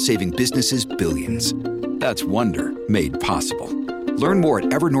 All while saving businesses billions. That's Wonder made possible. Learn more at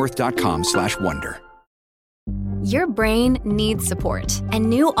evernorth.com/wonder. Your brain needs support, and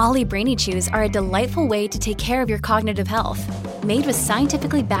new Ollie Brainy Chews are a delightful way to take care of your cognitive health. Made with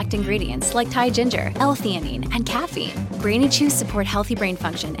scientifically backed ingredients like Thai ginger, L-theanine, and caffeine, Brainy Chews support healthy brain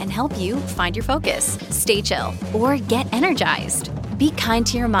function and help you find your focus, stay chill, or get energized. Be kind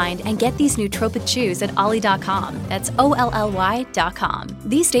to your mind and get these nootropic chews at ollie.com. That's OLLY.com.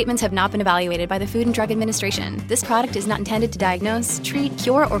 These statements have not been evaluated by the Food and Drug Administration. This product is not intended to diagnose, treat,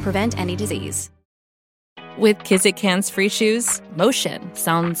 cure, or prevent any disease. With Kizik hands-free shoes, motion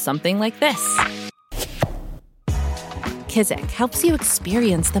sounds something like this. Kizik helps you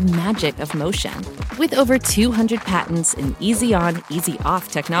experience the magic of motion. With over 200 patents and easy-on, easy-off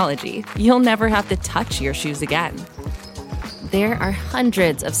technology, you'll never have to touch your shoes again. There are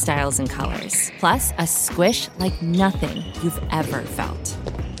hundreds of styles and colors, plus a squish like nothing you've ever felt.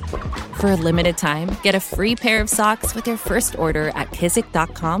 For a limited time, get a free pair of socks with your first order at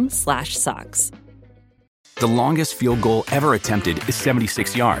kizik.com/socks. The longest field goal ever attempted is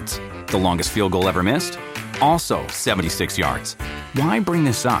 76 yards. The longest field goal ever missed? Also 76 yards. Why bring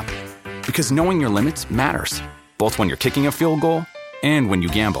this up? Because knowing your limits matters, both when you're kicking a field goal and when you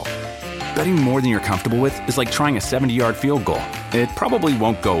gamble. Betting more than you're comfortable with is like trying a 70-yard field goal. It probably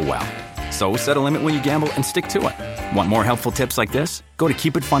won't go well. So set a limit when you gamble and stick to it. Want more helpful tips like this? Go to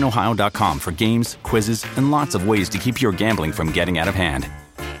keepitfunohio.com for games, quizzes, and lots of ways to keep your gambling from getting out of hand.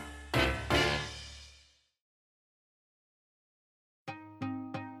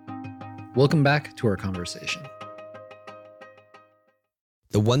 Welcome back to our conversation.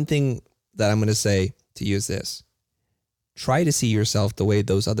 The one thing that I'm going to say to you is this. Try to see yourself the way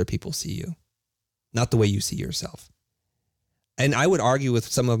those other people see you, not the way you see yourself. And I would argue with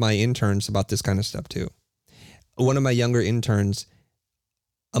some of my interns about this kind of stuff too. One of my younger interns,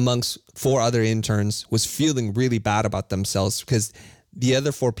 amongst 4 other interns, was feeling really bad about themselves because the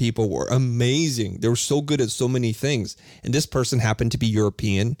other 4 people were amazing. They were so good at so many things. And this person happened to be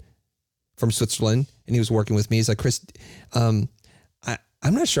European, from Switzerland, and he was working with me. He's like, Chris, I'm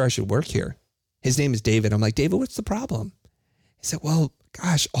not sure I should work here. His name is David. I'm like, David, what's the problem? He said, well,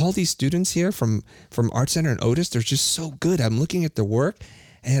 gosh, all these students here from Art Center and Otis, they're just so good. I'm looking at their work,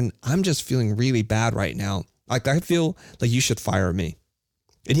 and I'm just feeling really bad right now. Like, I feel like you should fire me.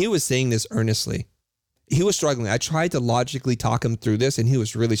 And he was saying this earnestly. He was struggling. I tried to logically talk him through this, and he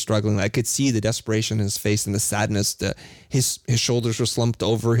was really struggling. I could see the desperation in his face and the sadness. His shoulders were slumped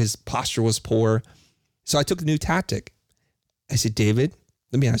over. His posture was poor. So I took a new tactic. I said, David,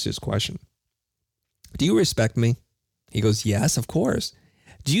 let me ask you this question. Do you respect me? He goes, yes, of course.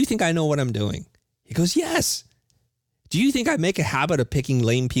 Do you think I know what I'm doing? He goes, yes. Do you think I make a habit of picking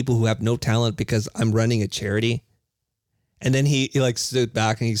lame people who have no talent because I'm running a charity? And then he like stood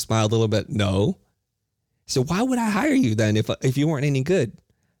back and he smiled a little bit. No. So why would I hire you then if you weren't any good?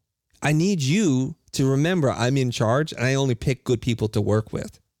 I need you to remember I'm in charge and I only pick good people to work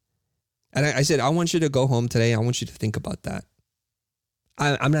with. And I said, I want you to go home today. I want you to think about that.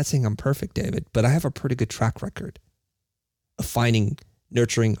 I'm not saying I'm perfect, David, but I have a pretty good track record of finding,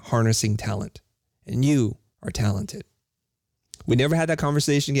 nurturing, harnessing talent. And you are talented. We never had that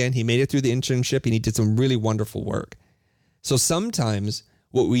conversation again. He made it through the internship and he did some really wonderful work. So sometimes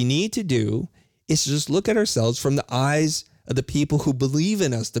what we need to do is just look at ourselves from the eyes of the people who believe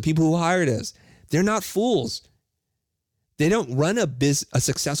in us, the people who hired us. They're not fools. They don't run a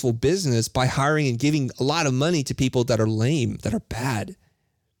successful business by hiring and giving a lot of money to people that are lame, that are bad.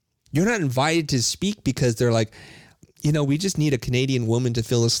 You're not invited to speak because they're like, we just need a Canadian woman to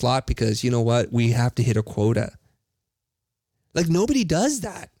fill a slot because, you know what, we have to hit a quota. Like, nobody does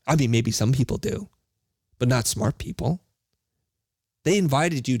that. I mean, maybe some people do, but not smart people. They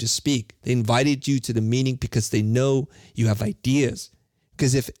invited you to speak. They invited you to the meeting because they know you have ideas.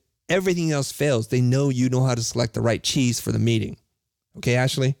 Because if everything else fails, they know you know how to select the right cheese for the meeting. Okay,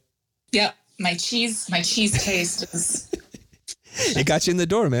 Ashley? Yep. My cheese taste is... It got you in the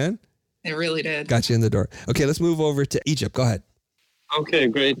door, man. It really did. Got you in the door. Okay, let's move over to Egypt. Go ahead. Okay,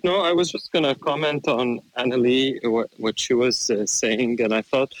 great. No, I was just going to comment on Annalie, what she was saying, and I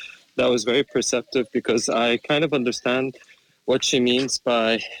thought that was very perceptive because I kind of understand what she means by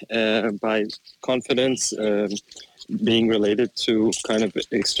confidence being related to kind of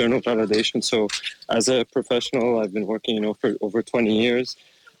external validation. So as a professional, I've been working, for over 20 years.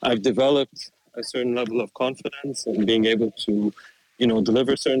 I've developed a certain level of confidence and being able to,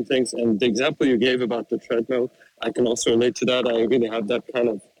 deliver certain things. And the example you gave about the treadmill, I can also relate to that. I really have that kind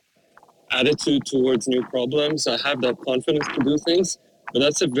of attitude towards new problems. I have that confidence to do things, but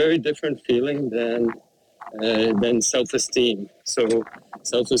that's a very different feeling than self-esteem. So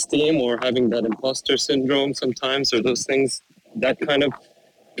self-esteem or having that imposter syndrome sometimes, or those things that kind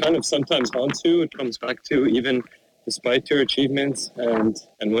of sometimes haunts you. It comes back to even despite your achievements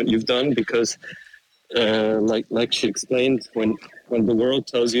and what you've done, because like she explained, when the world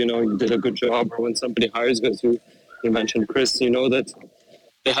tells you, you did a good job, or when somebody hires you, as you mentioned, Chris, that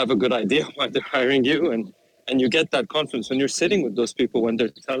they have a good idea why they're hiring you, and you get that confidence when you're sitting with those people, when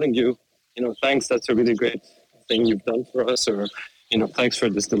they're telling you, thanks, that's a really great thing you've done for us, or, thanks for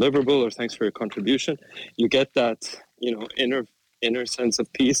this deliverable, or thanks for your contribution. You get that, inner sense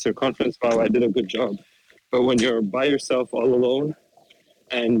of peace or confidence, wow, I did a good job. But when you're by yourself all alone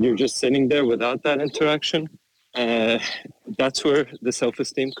and you're just sitting there without that interaction, that's where the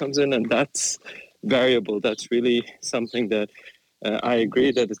self-esteem comes in, and that's variable. That's really something that I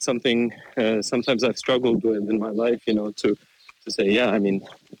agree that it's something sometimes I've struggled with in my life, to say, yeah, I mean,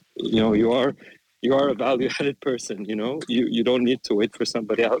 you are a value-added person, you don't need to wait for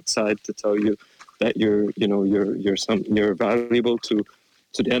somebody outside to tell you that you're valuable to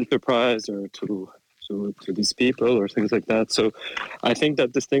the enterprise or to these people or things like that. So I think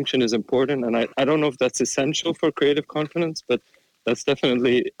that distinction is important, and I don't know if that's essential for creative confidence, but that's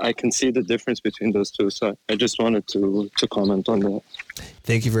definitely, I can see the difference between those two. So I just wanted to comment on that.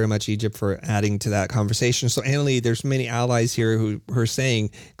 Thank you very much, Egypt, for adding to that conversation. So Annalie, there's many allies here who are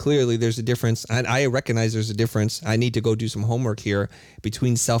saying clearly there's a difference. And I recognize there's a difference. I need to go do some homework here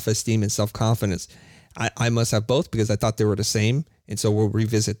between self-esteem and self-confidence. I must have both because I thought they were the same. And so we'll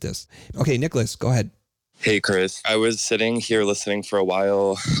revisit this. Okay, Nicholas, go ahead. Hey, Chris. I was sitting here listening for a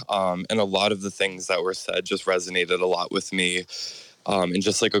while, and a lot of the things that were said just resonated a lot with me. And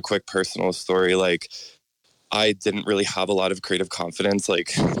just like a quick personal story, I didn't really have a lot of creative confidence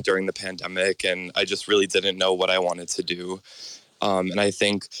during the pandemic, and I just really didn't know what I wanted to do. And I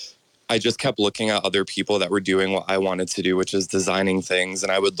think I just kept looking at other people that were doing what I wanted to do, which is designing things.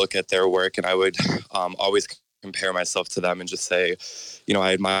 And I would look at their work and I would always compare myself to them and just say,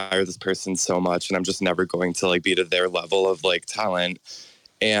 I admire this person so much, and I'm just never going to be to their level of talent.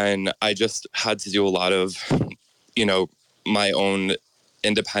 And I just had to do a lot of, my own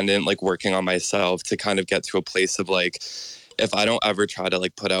independent, working on myself to kind of get to a place of if I don't ever try to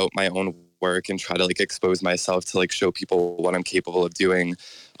put out my own work and try to expose myself to show people what I'm capable of doing,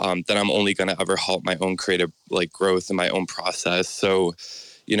 then I'm only going to ever halt my own creative growth and my own process. So,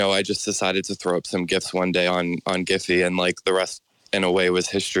 I just decided to throw up some GIFs one day on Giphy, and the rest in a way was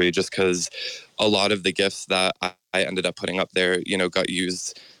history, just because a lot of the GIFs that I ended up putting up there, got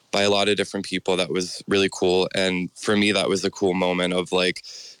used by a lot of different people. That was really cool. And for me, that was a cool moment of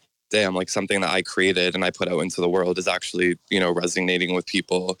damn, something that I created and I put out into the world is actually, resonating with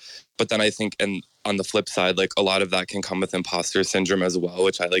people. But then I think, and on the flip side, a lot of that can come with imposter syndrome as well,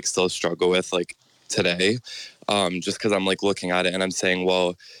 which I still struggle with today, just because I'm looking at it and I'm saying,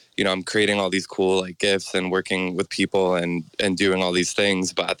 well, I'm creating all these cool GIFs and working with people and doing all these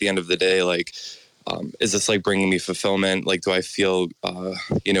things. But at the end of the day, is this bringing me fulfillment? Do I feel,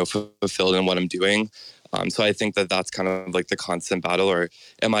 fulfilled in what I'm doing? So I think that that's kind of the constant battle, or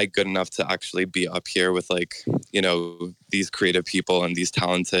am I good enough to actually be up here with these creative people and these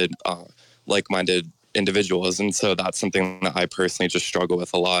talented, like-minded individuals? And so that's something that I personally just struggle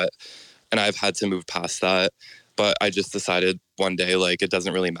with a lot. And I've had to move past that. But I just decided one day, it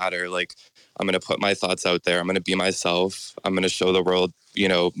doesn't really matter. I'm going to put my thoughts out there. I'm going to be myself. I'm going to show the world,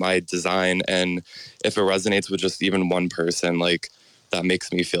 my design. And if it resonates with just even one person, that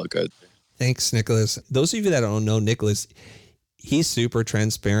makes me feel good. Thanks, Nicholas. Those of you that don't know Nicholas, he's super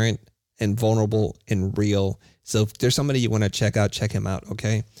transparent and vulnerable and real. So if there's somebody you want to check him out.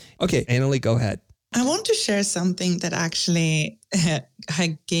 Okay. Okay. Annalie, go ahead. I want to share something that actually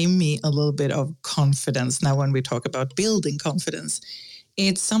gave me a little bit of confidence now when we talk about building confidence.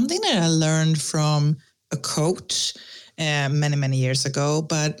 It's something that I learned from a coach many, many years ago,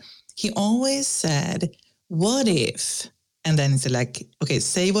 but he always said, what if? And then it's okay,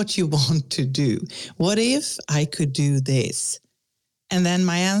 say what you want to do. What if I could do this? And then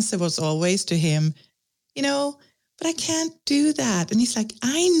my answer was always to him, but I can't do that. And he's like,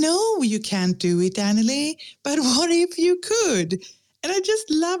 I know you can't do it, Annalie, but what if you could? And I just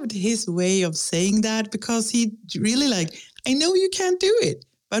loved his way of saying that, because he really I know you can't do it,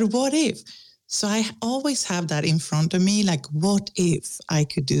 but what if? So I always have that in front of me, like, what if I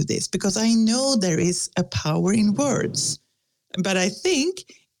could do this? Because I know there is a power in words. But I think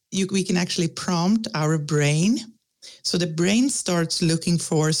we can actually prompt our brain. So the brain starts looking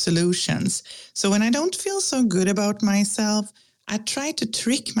for solutions. So when I don't feel so good about myself, I try to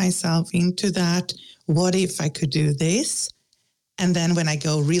trick myself into that, what if I could do this? And then when I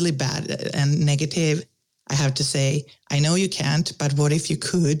go really bad and negative, I have to say, I know you can't, but what if you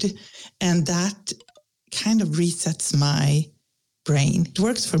could? And that kind of resets my brain. It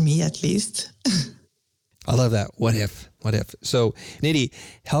works for me, at least. I love that. What if? What if? So, Nidhi,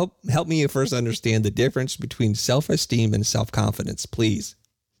 help me first understand the difference between self-esteem and self-confidence, please.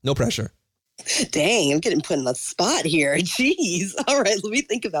 No pressure. Dang, I'm getting put in the spot here. Jeez. All right, let me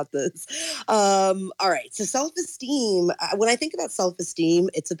think about this. All right, so self-esteem, when I think about self-esteem,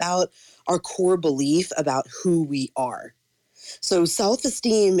 it's about our core belief about who we are. So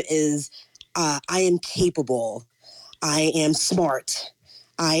self-esteem is I am capable, I am smart,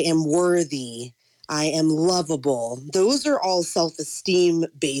 I am worthy, I am lovable. Those are all self-esteem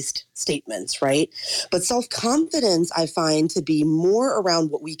based statements, right? But self-confidence I find to be more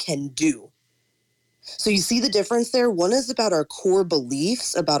around what we can do. So you see the difference there? One is about our core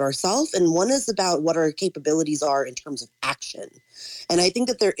beliefs about ourselves, and one is about what our capabilities are in terms of action. And I think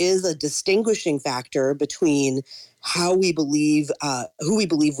that there is a distinguishing factor between how we believe, who we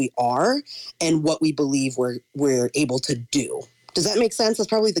believe we are, and what we believe we're able to do. Does that make sense? That's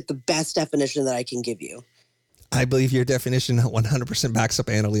probably the best definition that I can give you. I believe your definition 100% backs up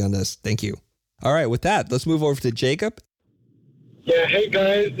Annalie on this. Thank you. All right, with that, let's move over to Jacob. Yeah, hey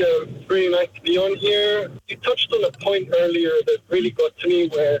guys, really nice to be on here. You touched on a point earlier that really got to me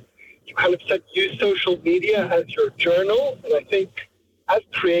where you kind of said use social media as your journal. And I think as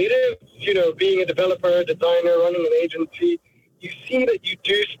creatives, being a developer, designer, running an agency, you see that you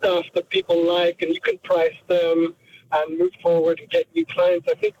do stuff that people like and you can price them and move forward and get new clients.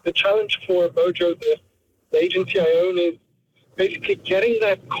 I think the challenge for Mojo, the agency I own, is basically getting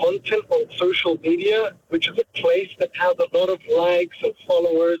that content on social media, which is a place that has a lot of likes and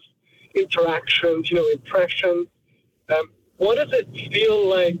followers, interactions, impressions. What does it feel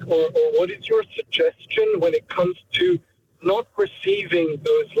like, or what is your suggestion when it comes to not receiving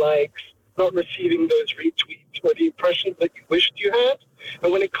those likes, not receiving those retweets, or the impressions that you wished you had?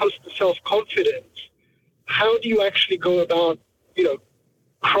 And when it comes to self-confidence, how do you actually go about,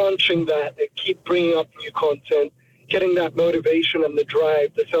 crunching that and keep bringing up new content, getting that motivation and the drive,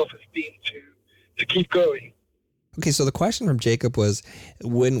 the self-esteem to keep going? Okay, so the question from Jacob was,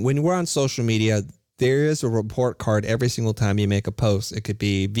 when we're on social media, there is a report card every single time you make a post. It could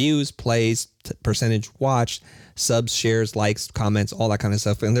be views, plays, percentage watched, subs, shares, likes, comments, all that kind of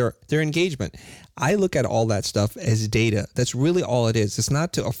stuff, and their engagement. I look at all that stuff as data. That's really all it is. It's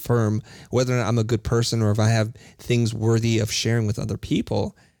not to affirm whether or not I'm a good person or if I have things worthy of sharing with other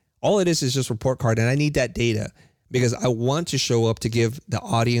people. All it is just report card, and I need that data because I want to show up to give the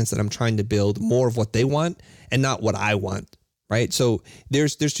audience that I'm trying to build more of what they want and not what I want, right? So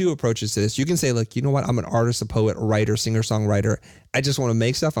there's two approaches to this. You can say, look, you know what? I'm an artist, a poet, a writer, singer-songwriter. I just want to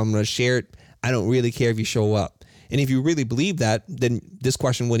make stuff. I'm going to share it. I don't really care if you show up. And if you really believe that, then this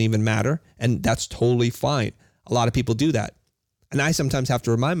question wouldn't even matter. And that's totally fine. A lot of people do that. And I sometimes have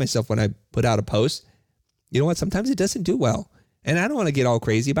to remind myself when I put out a post, you know what? Sometimes it doesn't do well. And I don't want to get all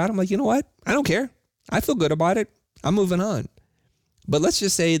crazy about it. I'm like, you know what? I don't care. I feel good about it. I'm moving on. But let's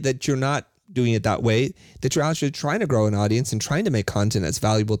just say that you're not doing it that way, that you're actually trying to grow an audience and trying to make content that's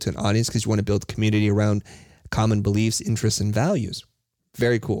valuable to an audience because you want to build community around common beliefs, interests, and values.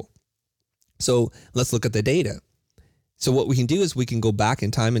 Very cool. So let's look at the data. So what we can do is we can go back in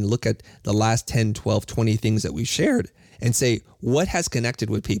time and look at the last 10, 12, 20 things that we've shared and say, what has connected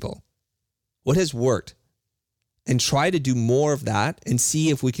with people? What has worked? And try to do more of that and see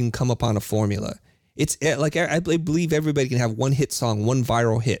if we can come upon a formula. It's like, I believe everybody can have one hit song, one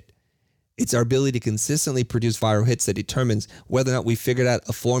viral hit. It's our ability to consistently produce viral hits that determines whether or not we figured out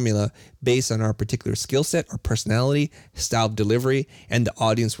a formula based on our particular skill set, our personality, style of delivery, and the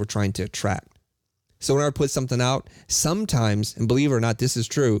audience we're trying to attract. So when I put something out, sometimes, and believe it or not, this is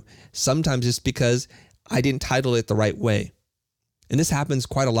true, sometimes it's because I didn't title it the right way. And this happens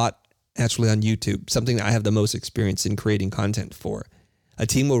quite a lot actually on YouTube, something that I have the most experience in creating content for. A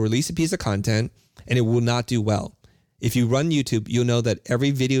team will release a piece of content and it will not do well. If you run YouTube, you'll know that every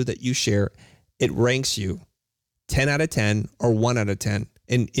video that you share, it ranks you 10 out of 10 or 1 out of 10.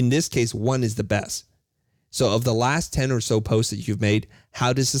 And in this case, 1 is the best. So of the last 10 or so posts that you've made,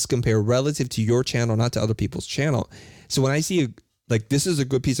 how does this compare relative to your channel, not to other people's channel? So when I see like this is a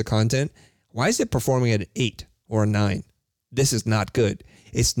good piece of content, why is it performing at an 8 or a 9? this is not good.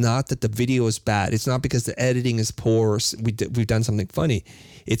 It's not that the video is bad. It's not because the editing is poor or we've done something funny.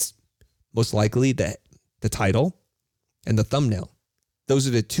 It's most likely the title and the thumbnail. Those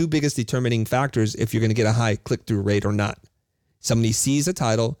are the two biggest determining factors if you're going to get a high click-through rate or not. Somebody sees the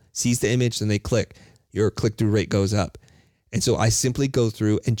title, sees the image, and they click. Your click-through rate goes up. And so I simply go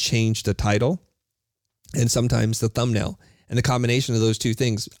through and change the title and sometimes the thumbnail. And the combination of those two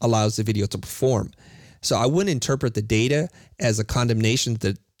things allows the video to perform. So I wouldn't interpret the data as a condemnation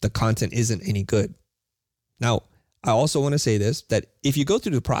that the content isn't any good. Now, I also want to say this, that if you go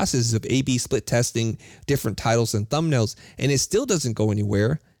through the process of A/B split testing different titles and thumbnails, and it still doesn't go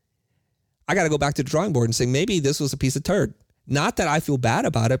anywhere, I got to go back to the drawing board and say, maybe this was a piece of turd. Not that I feel bad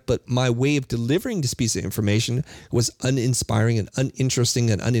about it, but my way of delivering this piece of information was uninspiring and uninteresting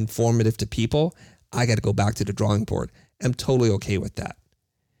and uninformative to people. I got to go back to the drawing board. I'm totally okay with that.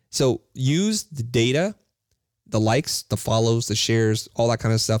 So use the data, the likes, the follows, the shares, all that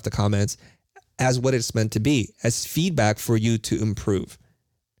kind of stuff, the comments, as what it's meant to be, as feedback for you to improve,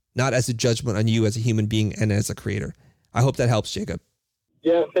 not as a judgment on you as a human being and as a creator. I hope that helps, Jacob.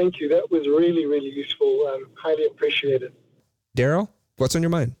 Yeah, thank you. That was really, really useful. Highly appreciated. Daryl, what's on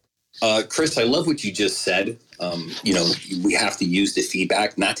your mind? Chris, I love what you just said. We have to use the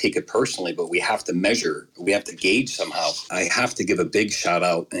feedback, not take it personally, but we have to measure, we have to gauge somehow. I have to give a big shout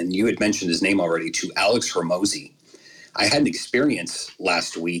out, and you had mentioned his name already, to Alex Hormozi. I had an experience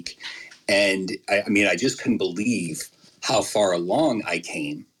last week, and I just couldn't believe how far along I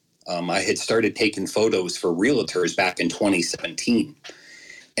came. I had started taking photos for realtors back in 2017,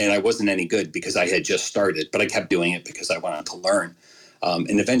 and I wasn't any good because I had just started, but I kept doing it because I wanted to learn.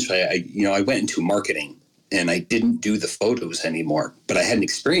 And eventually I went into marketing and I didn't do the photos anymore, but I had an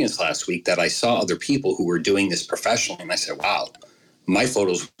experience last week that I saw other people who were doing this professionally. And I said, wow, my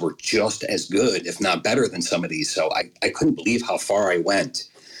photos were just as good, if not better than some of these. So I couldn't believe how far I went.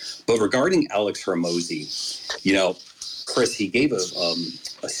 But regarding Alex Hormozi, Chris, he gave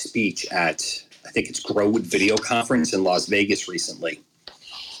a speech at, I think it's Growwood Video Conference in Las Vegas recently.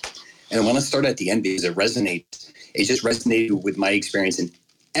 And I want to start at the end because it just resonated with my experience in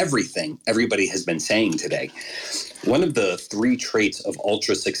everything everybody has been saying today. One of the 3 traits of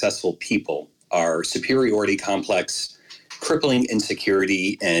ultra successful people are superiority complex, crippling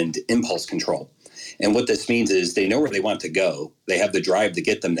insecurity, and impulse control. And what this means is they know where they want to go. They have the drive to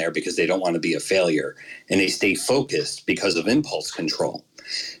get them there because they don't want to be a failure. And they stay focused because of impulse control.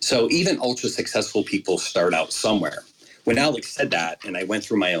 So even ultra successful people start out somewhere. When Alex said that, and I went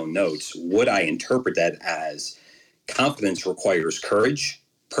through my own notes, would I interpret that as confidence requires courage,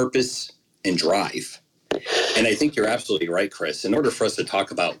 purpose, and drive? And I think you're absolutely right, Chris. In order for us to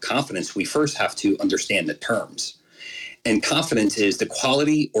talk about confidence, we first have to understand the terms. And confidence is the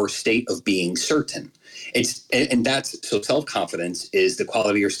quality or state of being certain. So self-confidence is the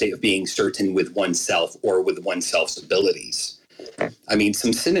quality or state of being certain with oneself or with oneself's abilities.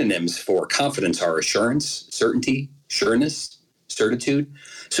 Some synonyms for confidence are assurance, certainty, sureness, certitude.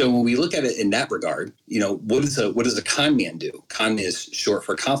 So when we look at it in that regard, what does a con man do? Con is short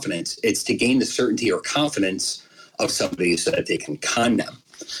for confidence. It's to gain the certainty or confidence of somebody so that they can con them.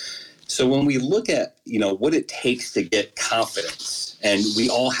 So when we look at, what it takes to get confidence, and we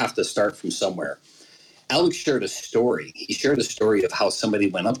all have to start from somewhere. Alex shared a story. He shared a story of how somebody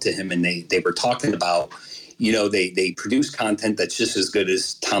went up to him and they were talking about, they produce content that's just as good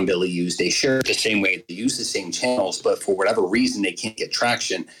as Tom Billy used. They share it the same way. They use the same channels, but for whatever reason, they can't get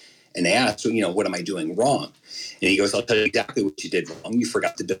traction. And they ask, what am I doing wrong? And he goes, I'll tell you exactly what you did wrong. You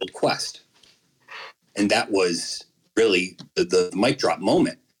forgot to build Quest. And that was really the mic drop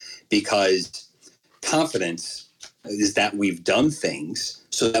moment, because confidence is that we've done things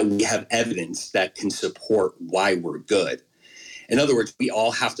so that we have evidence that can support why we're good. In other words, we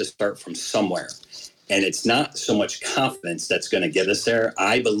all have to start from somewhere. And it's not so much confidence that's going to get us there.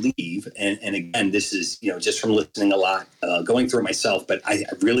 I believe, and again, this is, just from listening a lot, going through it myself, but I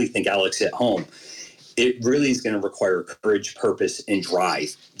really think Alex hit home. It really is going to require courage, purpose, and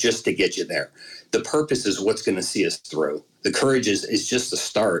drive just to get you there. The purpose is what's going to see us through. The courage is just a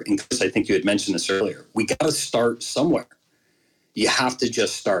start. And Chris, I think you had mentioned this earlier. We got to start somewhere. You have to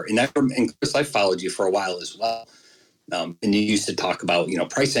just start. And Chris, I followed you for a while as well. And you used to talk about,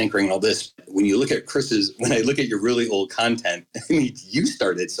 price anchoring and all this. When you look at when I look at your really old content, you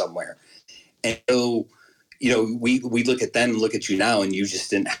started somewhere. And so, we look at then and look at you now, and you just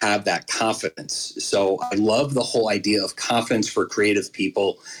didn't have that confidence. So I love the whole idea of confidence for creative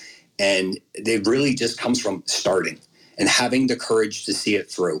people. And it really just comes from starting and having the courage to see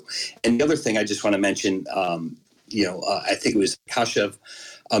it through. And the other thing I just want to mention, I think it was Kashev,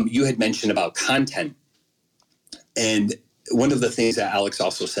 you had mentioned about content. And one of the things that Alex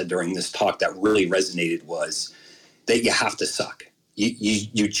also said during this talk that really resonated was that you have to suck.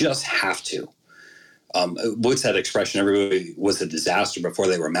 You just have to. What's that expression? Everybody was a disaster before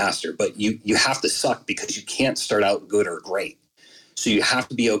they were master, but you have to suck because you can't start out good or great. So you have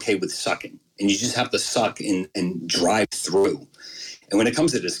to be okay with sucking, and you just have to suck and drive through. And when it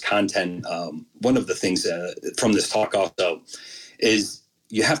comes to this content, one of the things from this talk also is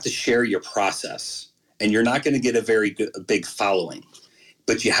you have to share your process, and you're not going to get a big following,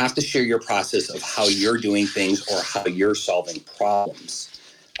 but you have to share your process of how you're doing things or how you're solving problems.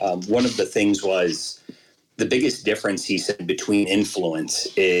 One of the things was the biggest difference, he said, between influence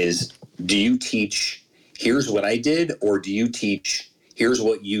is, do you teach, here's what I did, or do you teach, here's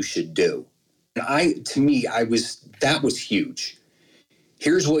what you should do? And that was huge.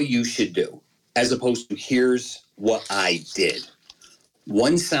 Here's what you should do, as opposed to here's what I did.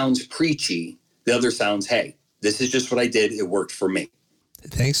 One sounds preachy, the other sounds, hey, this is just what I did, it worked for me.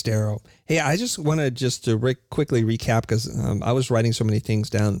 Thanks, Daryl. Hey, I just wanted to quickly recap because I was writing so many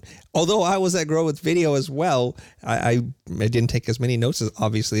things down. Although I was at Grow With Video as well, I didn't take as many notes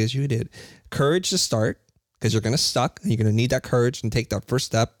obviously as you did. Courage to start, because you're going to suck. And you're going to need that courage and take that first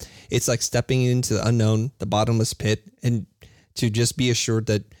step. It's like stepping into the unknown, the bottomless pit, and to just be assured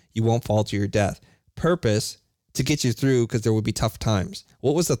that you won't fall to your death. Purpose, to get you through because there will be tough times.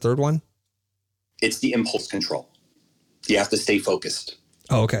 What was the third one? It's the impulse control. You have to stay focused.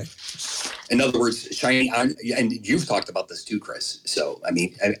 Oh, okay. In other words, shining on, and you've talked about this too, Chris. So, I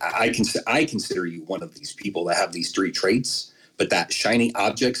mean, I consider you one of these people that have these three traits, but that shiny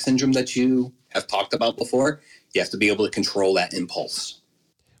object syndrome that you have talked about before, you have to be able to control that impulse.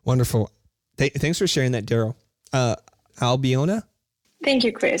 Wonderful. Thanks for sharing that, Daryl. Albiona? Thank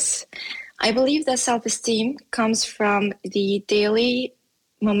you, Chris. I believe that self-esteem comes from the daily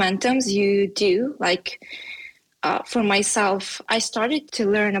momentums you do, like for myself, I started to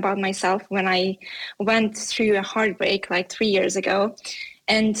learn about myself when I went through a heartbreak like 3 years ago.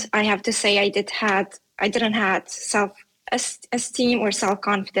 And I have to say I didn't have self-esteem or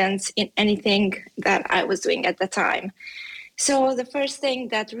self-confidence in anything that I was doing at the time. So the first thing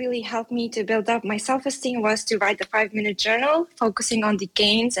that really helped me to build up my self-esteem was to write the 5-minute journal, focusing on the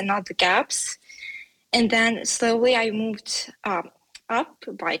gains and not the gaps. And then slowly I moved up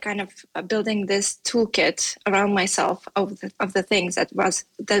by kind of building this toolkit around myself of the things that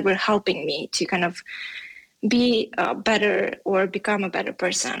were helping me to kind of be better or become a better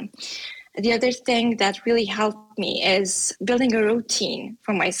person. The other thing that really helped me is building a routine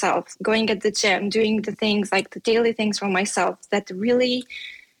for myself, going at the gym, doing the things like the daily things for myself that really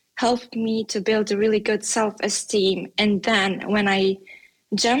helped me to build a really good self-esteem. And then when I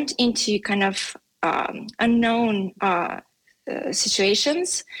jumped into kind of unknown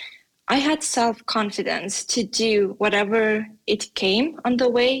situations, I had self-confidence to do whatever it came on the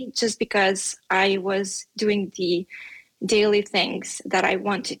way, just because I was doing the daily things that I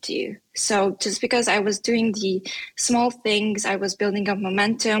wanted to do. So just because I was doing the small things, I was building up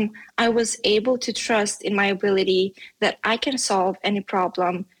momentum, I was able to trust in my ability that I can solve any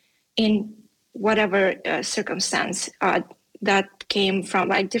problem in whatever circumstance that came from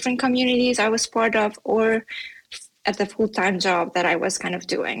like different communities I was part of or at the full-time job that I was kind of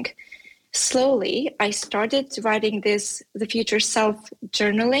doing. Slowly, I started writing the future self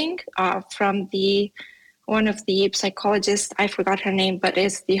journaling from one of the psychologists, I forgot her name, but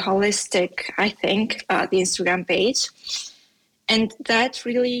it's the Holistic, I think, the Instagram page. And that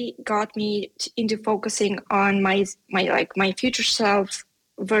really got me into focusing on my future self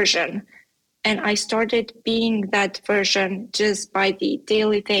version. And I started being that version just by the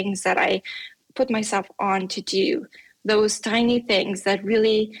daily things that I put myself on to do, those tiny things that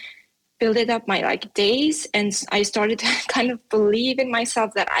really built up my days. And I started to kind of believe in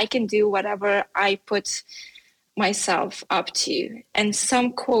myself that I can do whatever I put myself up to. And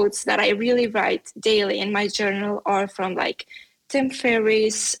some quotes that I really write daily in my journal are from Tim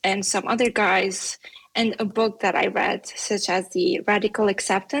Ferriss and some other guys, and a book that I read, such as The Radical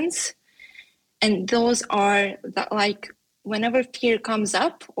Acceptance. And those are whenever fear comes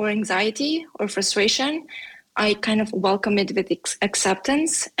up or anxiety or frustration, I kind of welcome it with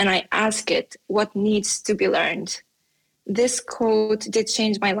acceptance and I ask it what needs to be learned. This quote did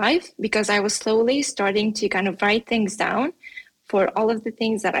change my life because I was slowly starting to kind of write things down for all of the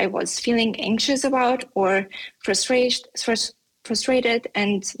things that I was feeling anxious about or frustrated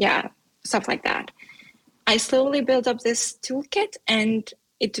and stuff like that. I slowly built up this toolkit and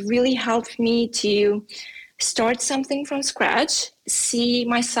it really helped me to start something from scratch, see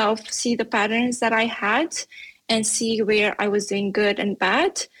the patterns that I had, and see where I was doing good and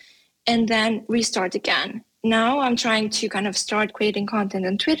bad, and then restart again. now I'm trying to kind of start creating content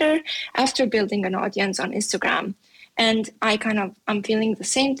on Twitter after building an audience on Instagram. And I'm feeling the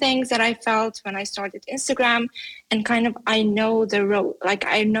same things that I felt when I started Instagram, and I know the road, like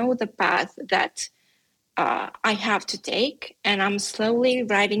I know the path that I have to take, and I'm slowly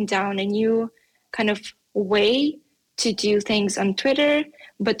writing down a new kind of way to do things on Twitter,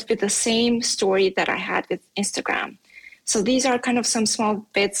 but with the same story that I had with Instagram. So these are kind of some small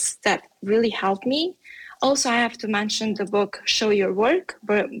bits that really help me. Also, I have to mention the book Show Your Work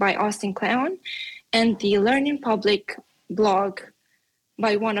by Austin Kleon, and the Learn in Public blog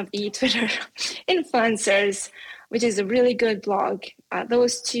by one of the Twitter influencers, which is a really good blog.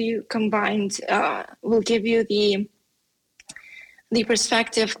 Those two combined will give you the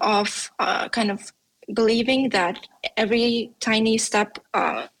perspective of kind of believing that every tiny step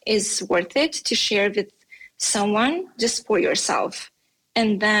is worth it to share with someone just for yourself.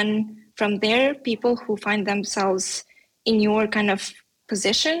 And then from there, people who find themselves in your kind of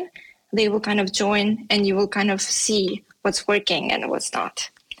position, they will kind of join, and you will kind of see what's working and what's not.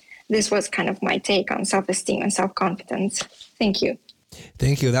 This was kind of my take on self-esteem and self-confidence. Thank you.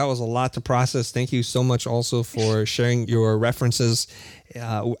 Thank you. That was a lot to process. Thank you so much also for sharing your references.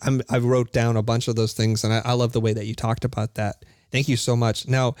 I wrote down a bunch of those things, and I love the way that you talked about that. Thank you so much.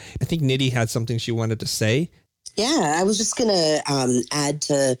 Now, I think Nidhi had something she wanted to say. Yeah, I was just going to add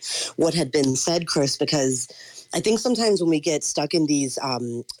to what had been said, Chris, because I think sometimes when we get stuck in these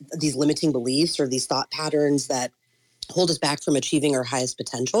limiting beliefs or these thought patterns that hold us back from achieving our highest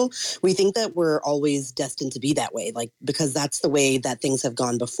potential, we think that we're always destined to be that way, like because that's the way that things have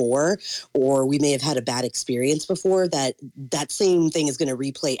gone before, or we may have had a bad experience before, that same thing is going to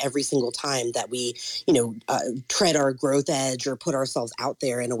replay every single time that we, tread our growth edge or put ourselves out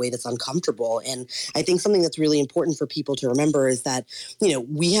there in a way that's uncomfortable. And I think something that's really important for people to remember is that,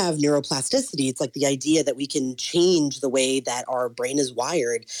 we have neuroplasticity. It's like the idea that we can change the way that our brain is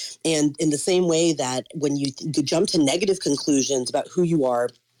wired. And in the same way that when you jump to negative conclusions about who you are,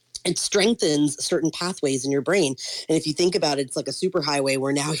 it strengthens certain pathways in your brain. And if you think about it, it's like a superhighway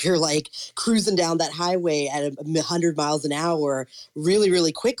where now you're like cruising down that highway at 100 miles an hour really,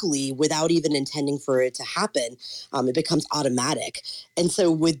 really quickly without even intending for it to happen. It becomes automatic. And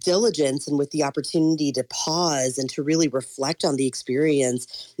so with diligence and with the opportunity to pause and to really reflect on the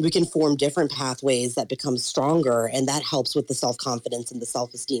experience, we can form different pathways that become stronger. And that helps with the self-confidence and the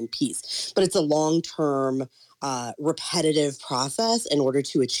self-esteem piece. But it's a long-term repetitive process in order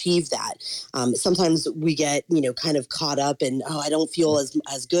to achieve that. Sometimes we get, kind of caught up in, I don't feel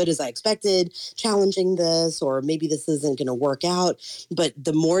as good as I expected challenging this, or maybe this isn't going to work out. But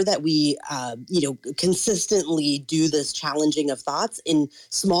the more that we, consistently do this challenging of thoughts in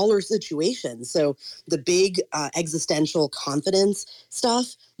smaller situations. So the big existential confidence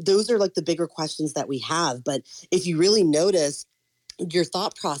stuff, those are like the bigger questions that we have. But if you really notice your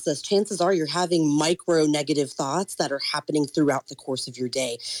thought process, chances are you're having micro negative thoughts that are happening throughout the course of your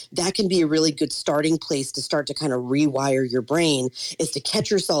day. That can be a really good starting place to start to kind of rewire your brain, is to catch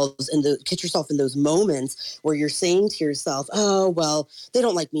yourself in those moments where you're saying to yourself, oh, well, they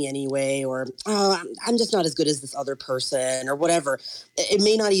don't like me anyway, or oh, I'm just not as good as this other person, or whatever. It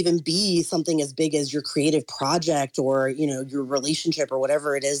may not even be something as big as your creative project or, your relationship or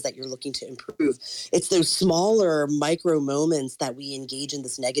whatever it is that you're looking to improve. It's those smaller micro moments that we engage in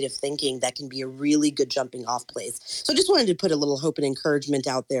this negative thinking that can be a really good jumping off place. So I just wanted to put a little hope and encouragement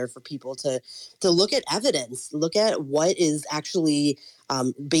out there for people to look at evidence, look at what is actually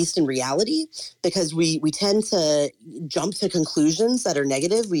based in reality, because we tend to jump to conclusions that are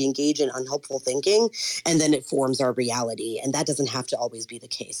negative. We engage in unhelpful thinking, and then it forms our reality. And that doesn't have to always be the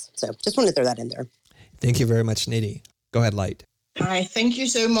case. So just want to throw that in there. Thank you very much, Nidhi. Go ahead, Light. Hi, thank you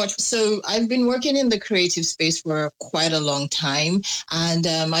so much. So I've been working in the creative space for quite a long time, and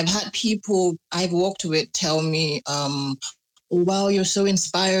I've had people I've worked with tell me, wow, you're so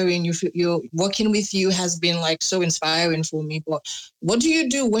inspiring. You're working with you has been like so inspiring for me. But what do you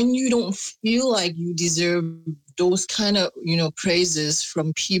do when you don't feel like you deserve those kind of, praises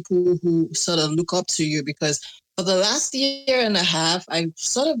from people who sort of look up to you? Because for the last year and a half, I've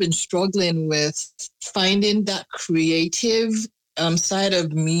sort of been struggling with finding that creative side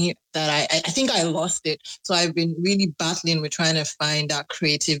of me that I think I lost it. So I've been really battling with trying to find that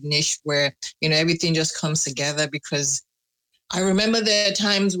creative niche where, everything just comes together, because I remember there are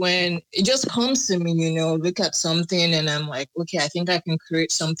times when it just comes to me, look at something and I'm like, okay, I think I can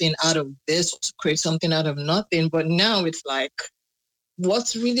create something out of this, create something out of nothing. But now it's like,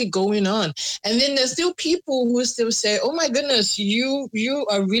 what's really going on? And then there's still people who still say, oh my goodness, you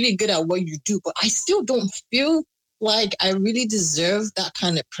are really good at what you do, but I still don't feel like I really deserve that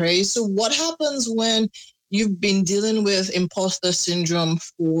kind of praise. So what happens when you've been dealing with imposter syndrome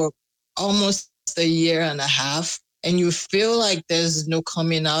for almost a year and a half, and you feel like there's no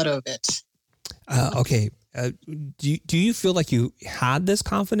coming out of it. Okay. Do you feel like you had this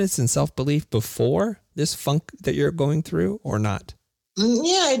confidence and self-belief before this funk that you're going through or not?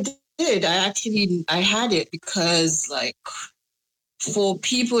 Yeah, I did. I had it because like for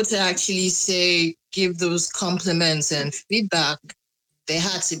people to actually say, give those compliments and feedback, there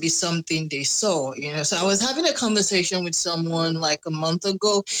had to be something they saw, you know. So I was having a conversation with someone like a month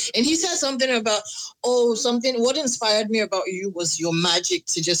ago, and he said something about, what inspired me about you was your magic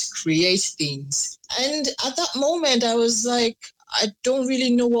to just create things. And at that moment, I was like, I don't really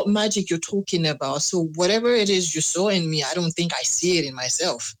know what magic you're talking about. So whatever it is you saw in me, I don't think I see it in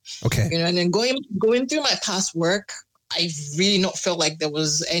myself. Okay. You know, and then going through my past work, I really not felt like there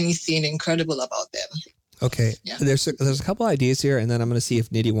was anything incredible about them. Okay. Yeah. There's a couple ideas here, and then I'm going to see if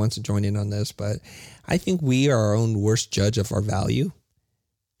Nidhi wants to join in on this. But I think we are our own worst judge of our value,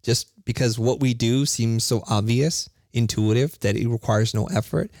 just because what we do seems so obvious, intuitive, that it requires no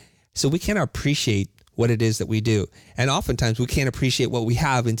effort. So we can't appreciate what it is that we do. And oftentimes we can't appreciate what we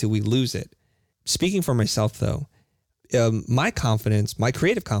have until we lose it. Speaking for myself, though, my confidence, my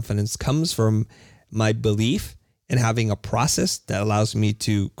creative confidence comes from my belief in having a process that allows me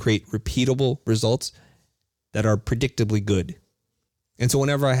to create repeatable results that are predictably good. And so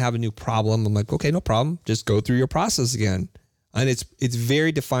whenever I have a new problem, I'm like, okay, no problem. Just go through your process again. And it's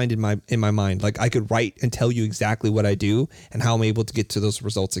very defined in my mind. Like I could write and tell you exactly what I do and how I'm able to get to those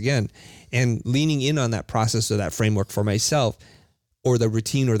results again. And leaning in on that process or that framework for myself, or the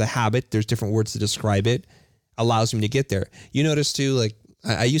routine or the habit, there's different words to describe it, allows me to get there. You notice too, like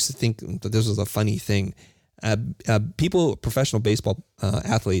I used to think that this was a funny thing. People, professional baseball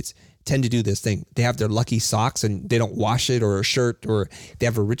athletes, tend to do this thing. They have their lucky socks and they don't wash it, or a shirt, or they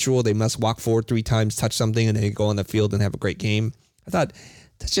have a ritual. They must walk forward 3 times, touch something, and then they go on the field and have a great game. I thought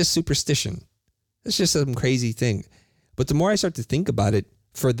that's just superstition. That's just some crazy thing. But the more I start to think about it,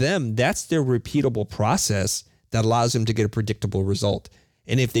 for them, that's their repeatable process that allows them to get a predictable result.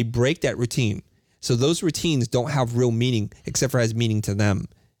 And if they break that routine, so those routines don't have real meaning except for as meaning to them.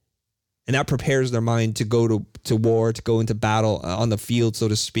 And that prepares their mind to go to war, to go into battle on the field, so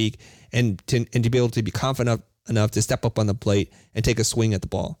to speak, and to be able to be confident enough to step up on the plate and take a swing at the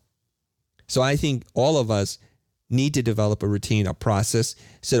ball. So I think all of us need to develop a routine, a process,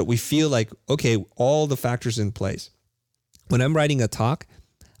 so that we feel like, okay, all the factors in place. When I'm writing a talk,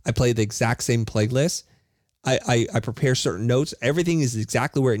 I play the exact same playlist. I prepare certain notes. Everything is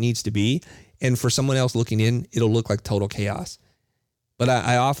exactly where it needs to be. And for someone else looking in, it'll look like total chaos. But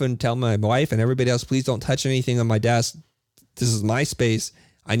I often tell my wife and everybody else, please don't touch anything on my desk. This is my space.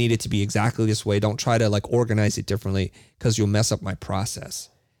 I need it to be exactly this way. Don't try to like organize it differently because you'll mess up my process.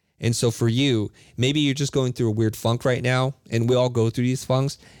 And so for you, maybe you're just going through a weird funk right now, and we all go through these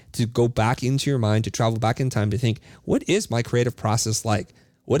funks, to go back into your mind, to travel back in time, to think, what is my creative process like?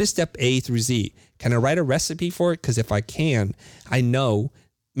 What is step A through Z? Can I write a recipe for it? Because if I can, I know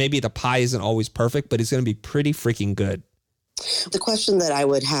maybe the pie isn't always perfect, but it's going to be pretty freaking good. The question that I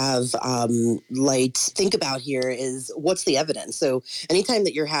would have think about here is, what's the evidence? So anytime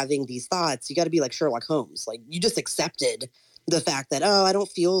that you're having these thoughts, you got to be like Sherlock Holmes. Like, you just accepted the fact that, I don't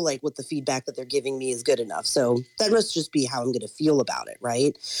feel like what the feedback that they're giving me is good enough. So that must just be how I'm going to feel about it,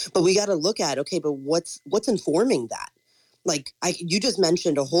 right? But we got to look at, okay, but what's informing that? Like you just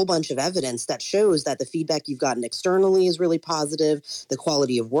mentioned a whole bunch of evidence that shows that the feedback you've gotten externally is really positive. The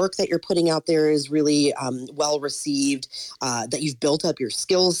quality of work that you're putting out there is really well received, that you've built up your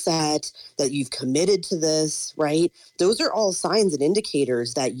skill set, that you've committed to this, right? Those are all signs and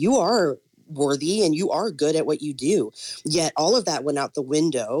indicators that you are worthy and you are good at what you do. Yet all of that went out the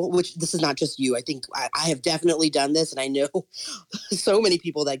window, which this is not just you. I think I have definitely done this, and I know so many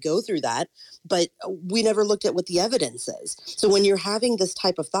people that go through that, but we never looked at what the evidence is. So when you're having this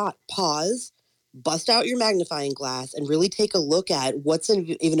type of thought, pause, bust out your magnifying glass, and really take a look at what's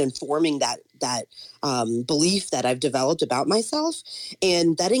even informing that belief that I've developed about myself.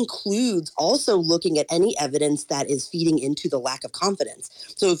 And that includes also looking at any evidence that is feeding into the lack of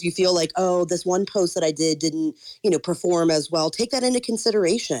confidence. So if you feel like, this one post that I did didn't, perform as well, take that into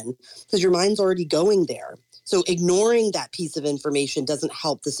consideration, because your mind's already going there. So ignoring that piece of information doesn't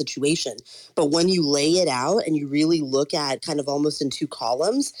help the situation. But when you lay it out and you really look at kind of almost in 2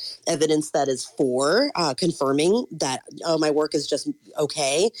 columns, evidence that is for confirming that, my work is just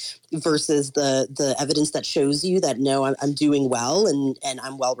okay, versus the evidence that shows you that, no, I'm doing well and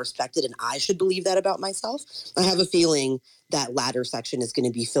I'm well respected and I should believe that about myself, I have a feeling that latter section is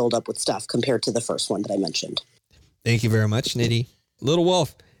going to be filled up with stuff compared to the first one that I mentioned. Thank you very much, Nidhi. Little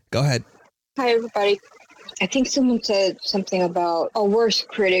Wolf, go ahead. Hi, everybody. I think someone said something about our worst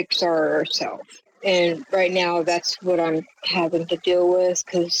critics are ourselves. And right now that's what I'm having to deal with,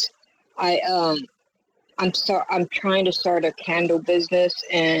 because I'm trying to start a candle business,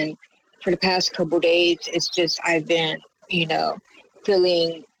 and for the past couple of days, it's just I've been,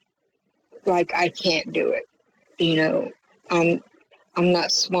 feeling like I can't do it. I'm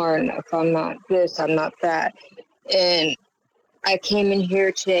not smart enough. I'm not this. I'm not that. And I came in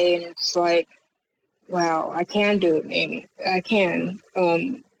here today, and it's like, wow, I can do it. Maybe I can.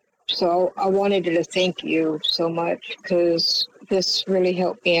 So I wanted to thank you so much, because this really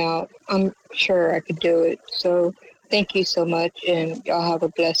helped me out. I'm sure I could do it. So thank you so much, and y'all have a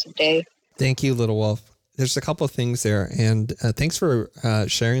blessed day. Thank you, Little Wolf. There's a couple of things there, and thanks for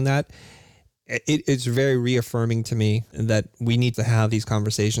sharing that. It's very reaffirming to me that we need to have these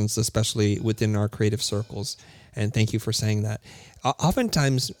conversations, especially within our creative circles. And thank you for saying that.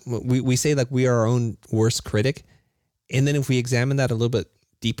 Oftentimes, we say like we are our own worst critic. And then if we examine that a little bit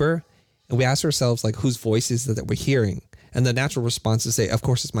deeper, and we ask ourselves, like, whose voice is it that we're hearing? And the natural response is say, of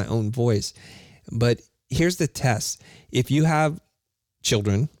course, it's my own voice. But here's the test. If you have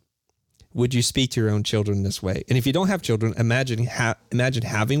children, would you speak to your own children this way? And if you don't have children, imagine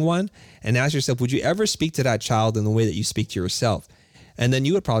having one, and ask yourself, would you ever speak to that child in the way that you speak to yourself? And then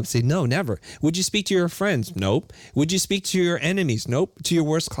you would probably say, no, never. Would you speak to your friends? Nope. Would you speak to your enemies? Nope. To your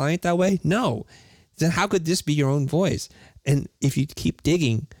worst client that way? No. Then how could this be your own voice? And if you keep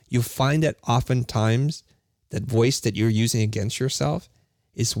digging, you'll find that oftentimes that voice that you're using against yourself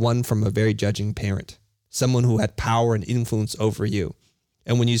is one from a very judging parent, someone who had power and influence over you.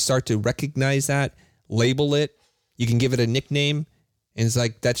 And when you start to recognize that, label it, you can give it a nickname. And it's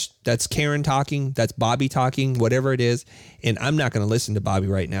like, that's Karen talking, that's Bobby talking, whatever it is. And I'm not going to listen to Bobby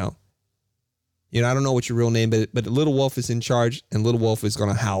right now. I don't know what your real name is, but Little Wolf is in charge, and Little Wolf is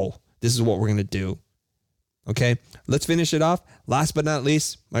going to howl. This is what we're going to do. Okay, let's finish it off. Last but not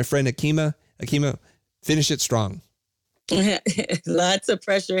least, my friend Akima. Akima, finish it strong. Lots of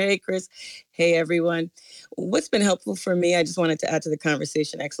pressure. Hey, Chris. Hey, everyone. What's been helpful for me, I just wanted to add to the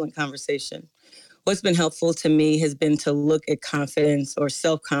conversation, excellent conversation. What's been helpful to me has been to look at confidence or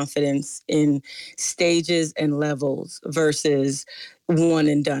self-confidence in stages and levels versus one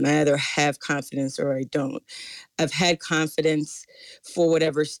and done. I either have confidence or I don't. I've had confidence for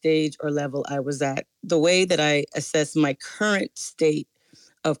whatever stage or level I was at. The way that I assess my current state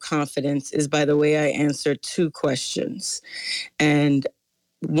of confidence is by the way I answer two questions. And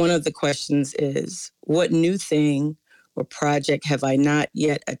one of the questions is, what new thing or project have I not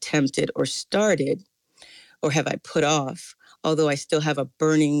yet attempted or started, or have I put off, although I still have a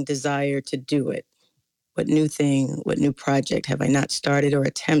burning desire to do it? What new thing, what new project have I not started or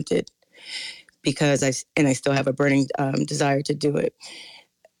attempted because I still have a burning desire to do it?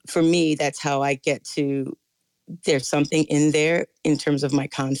 For me, that's how I get to, there's something in there in terms of my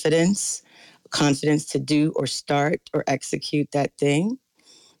confidence to do or start or execute that thing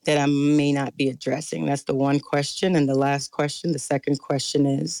that I may not be addressing. That's the one question. And the last question, the second question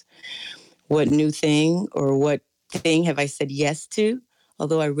is, what new thing or what thing have I said yes to,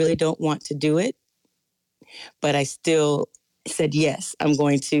 although I really don't want to do it, but I still said, yes, I'm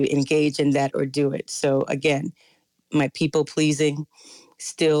going to engage in that or do it. So again, my people pleasing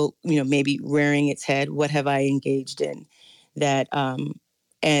still, maybe rearing its head. What have I engaged in that,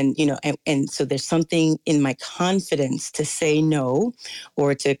 and so there's something in my confidence to say no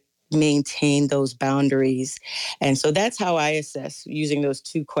or to maintain those boundaries. And so that's how I assess, using those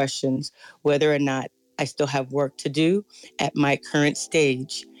two questions, whether or not I still have work to do at my current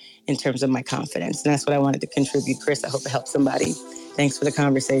stage in terms of my confidence. And that's what I wanted to contribute. Chris, I hope it helps somebody. Thanks for the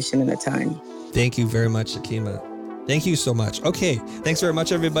conversation and the time. Thank you very much, Akima. Thank you so much. Okay. Thanks very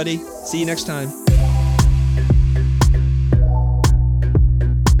much, everybody. See you next time.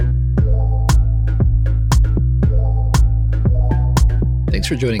 Thanks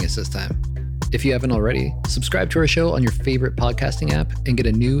for joining us this time. If you haven't already, subscribe to our show on your favorite podcasting app and get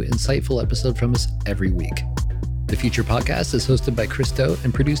a new, insightful episode from us every week. The Future Podcast is hosted by Chris Do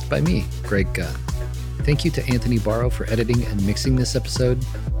and produced by me, Greg Gunn. Thank you to Anthony Barrow for editing and mixing this episode,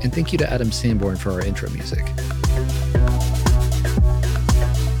 and thank you to Adam Sanborn for our intro music.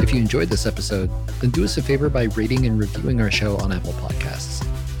 If you enjoyed this episode, then do us a favor by rating and reviewing our show on Apple Podcasts.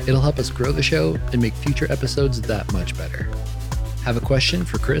 It'll help us grow the show and make future episodes that much better. Have a question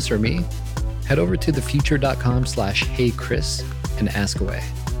for Chris or me? Head over to thefuture.com/heychris and ask away.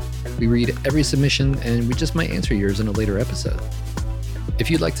 We read every submission and we just might answer yours in a later episode.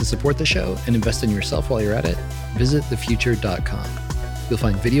 If you'd like to support the show and invest in yourself while you're at it, visit thefuture.com. You'll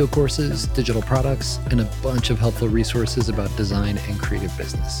find video courses, digital products, and a bunch of helpful resources about design and creative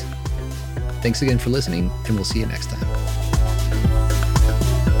business. Thanks again for listening, and we'll see you next time.